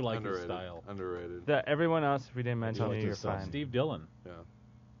underrated. I do like his Underrated. style. Underrated. Everyone else, if we didn't mention like you, his you're stuff. fine. Steve Dillon.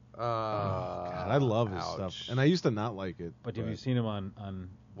 God, I love his ouch. stuff, and I used to not like it. But have you seen him on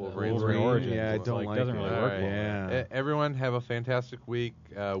Wolverine Wolverine Origins? Yeah, I It's don't like, like doesn't it. really All work right. well. Yeah. Everyone have a fantastic week.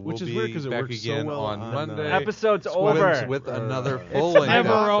 We'll Which is be weird 'cause it back works so again well on on, Monday. Episode's with- over. with another It's full-length Never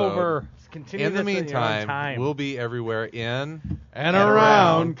episode. over. Just continue In the this at your own meantime, time. we'll be everywhere in And around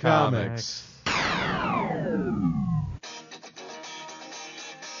around comics. comics.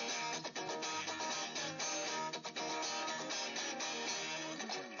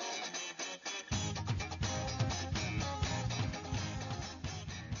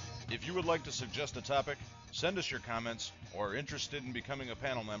 If you would like to suggest a topic, send us your comments, or are interested in becoming a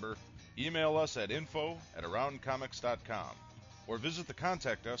panel member, email us at info@aroundcomics.com or visit the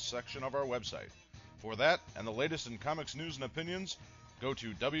Contact Us section of our website. For that and the latest in comics news and opinions, go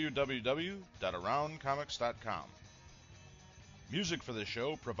to www.aroundcomics.com. Music for this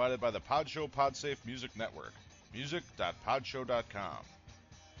show provided by the Podshow Podsafe Music Network, music.podshow.com.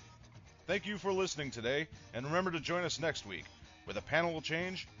 Thank you for listening today, and remember to join us next week, where the panel will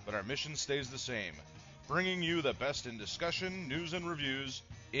change, but our mission stays the same, bringing you the best in discussion, news, and reviews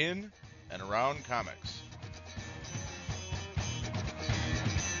in and around comics.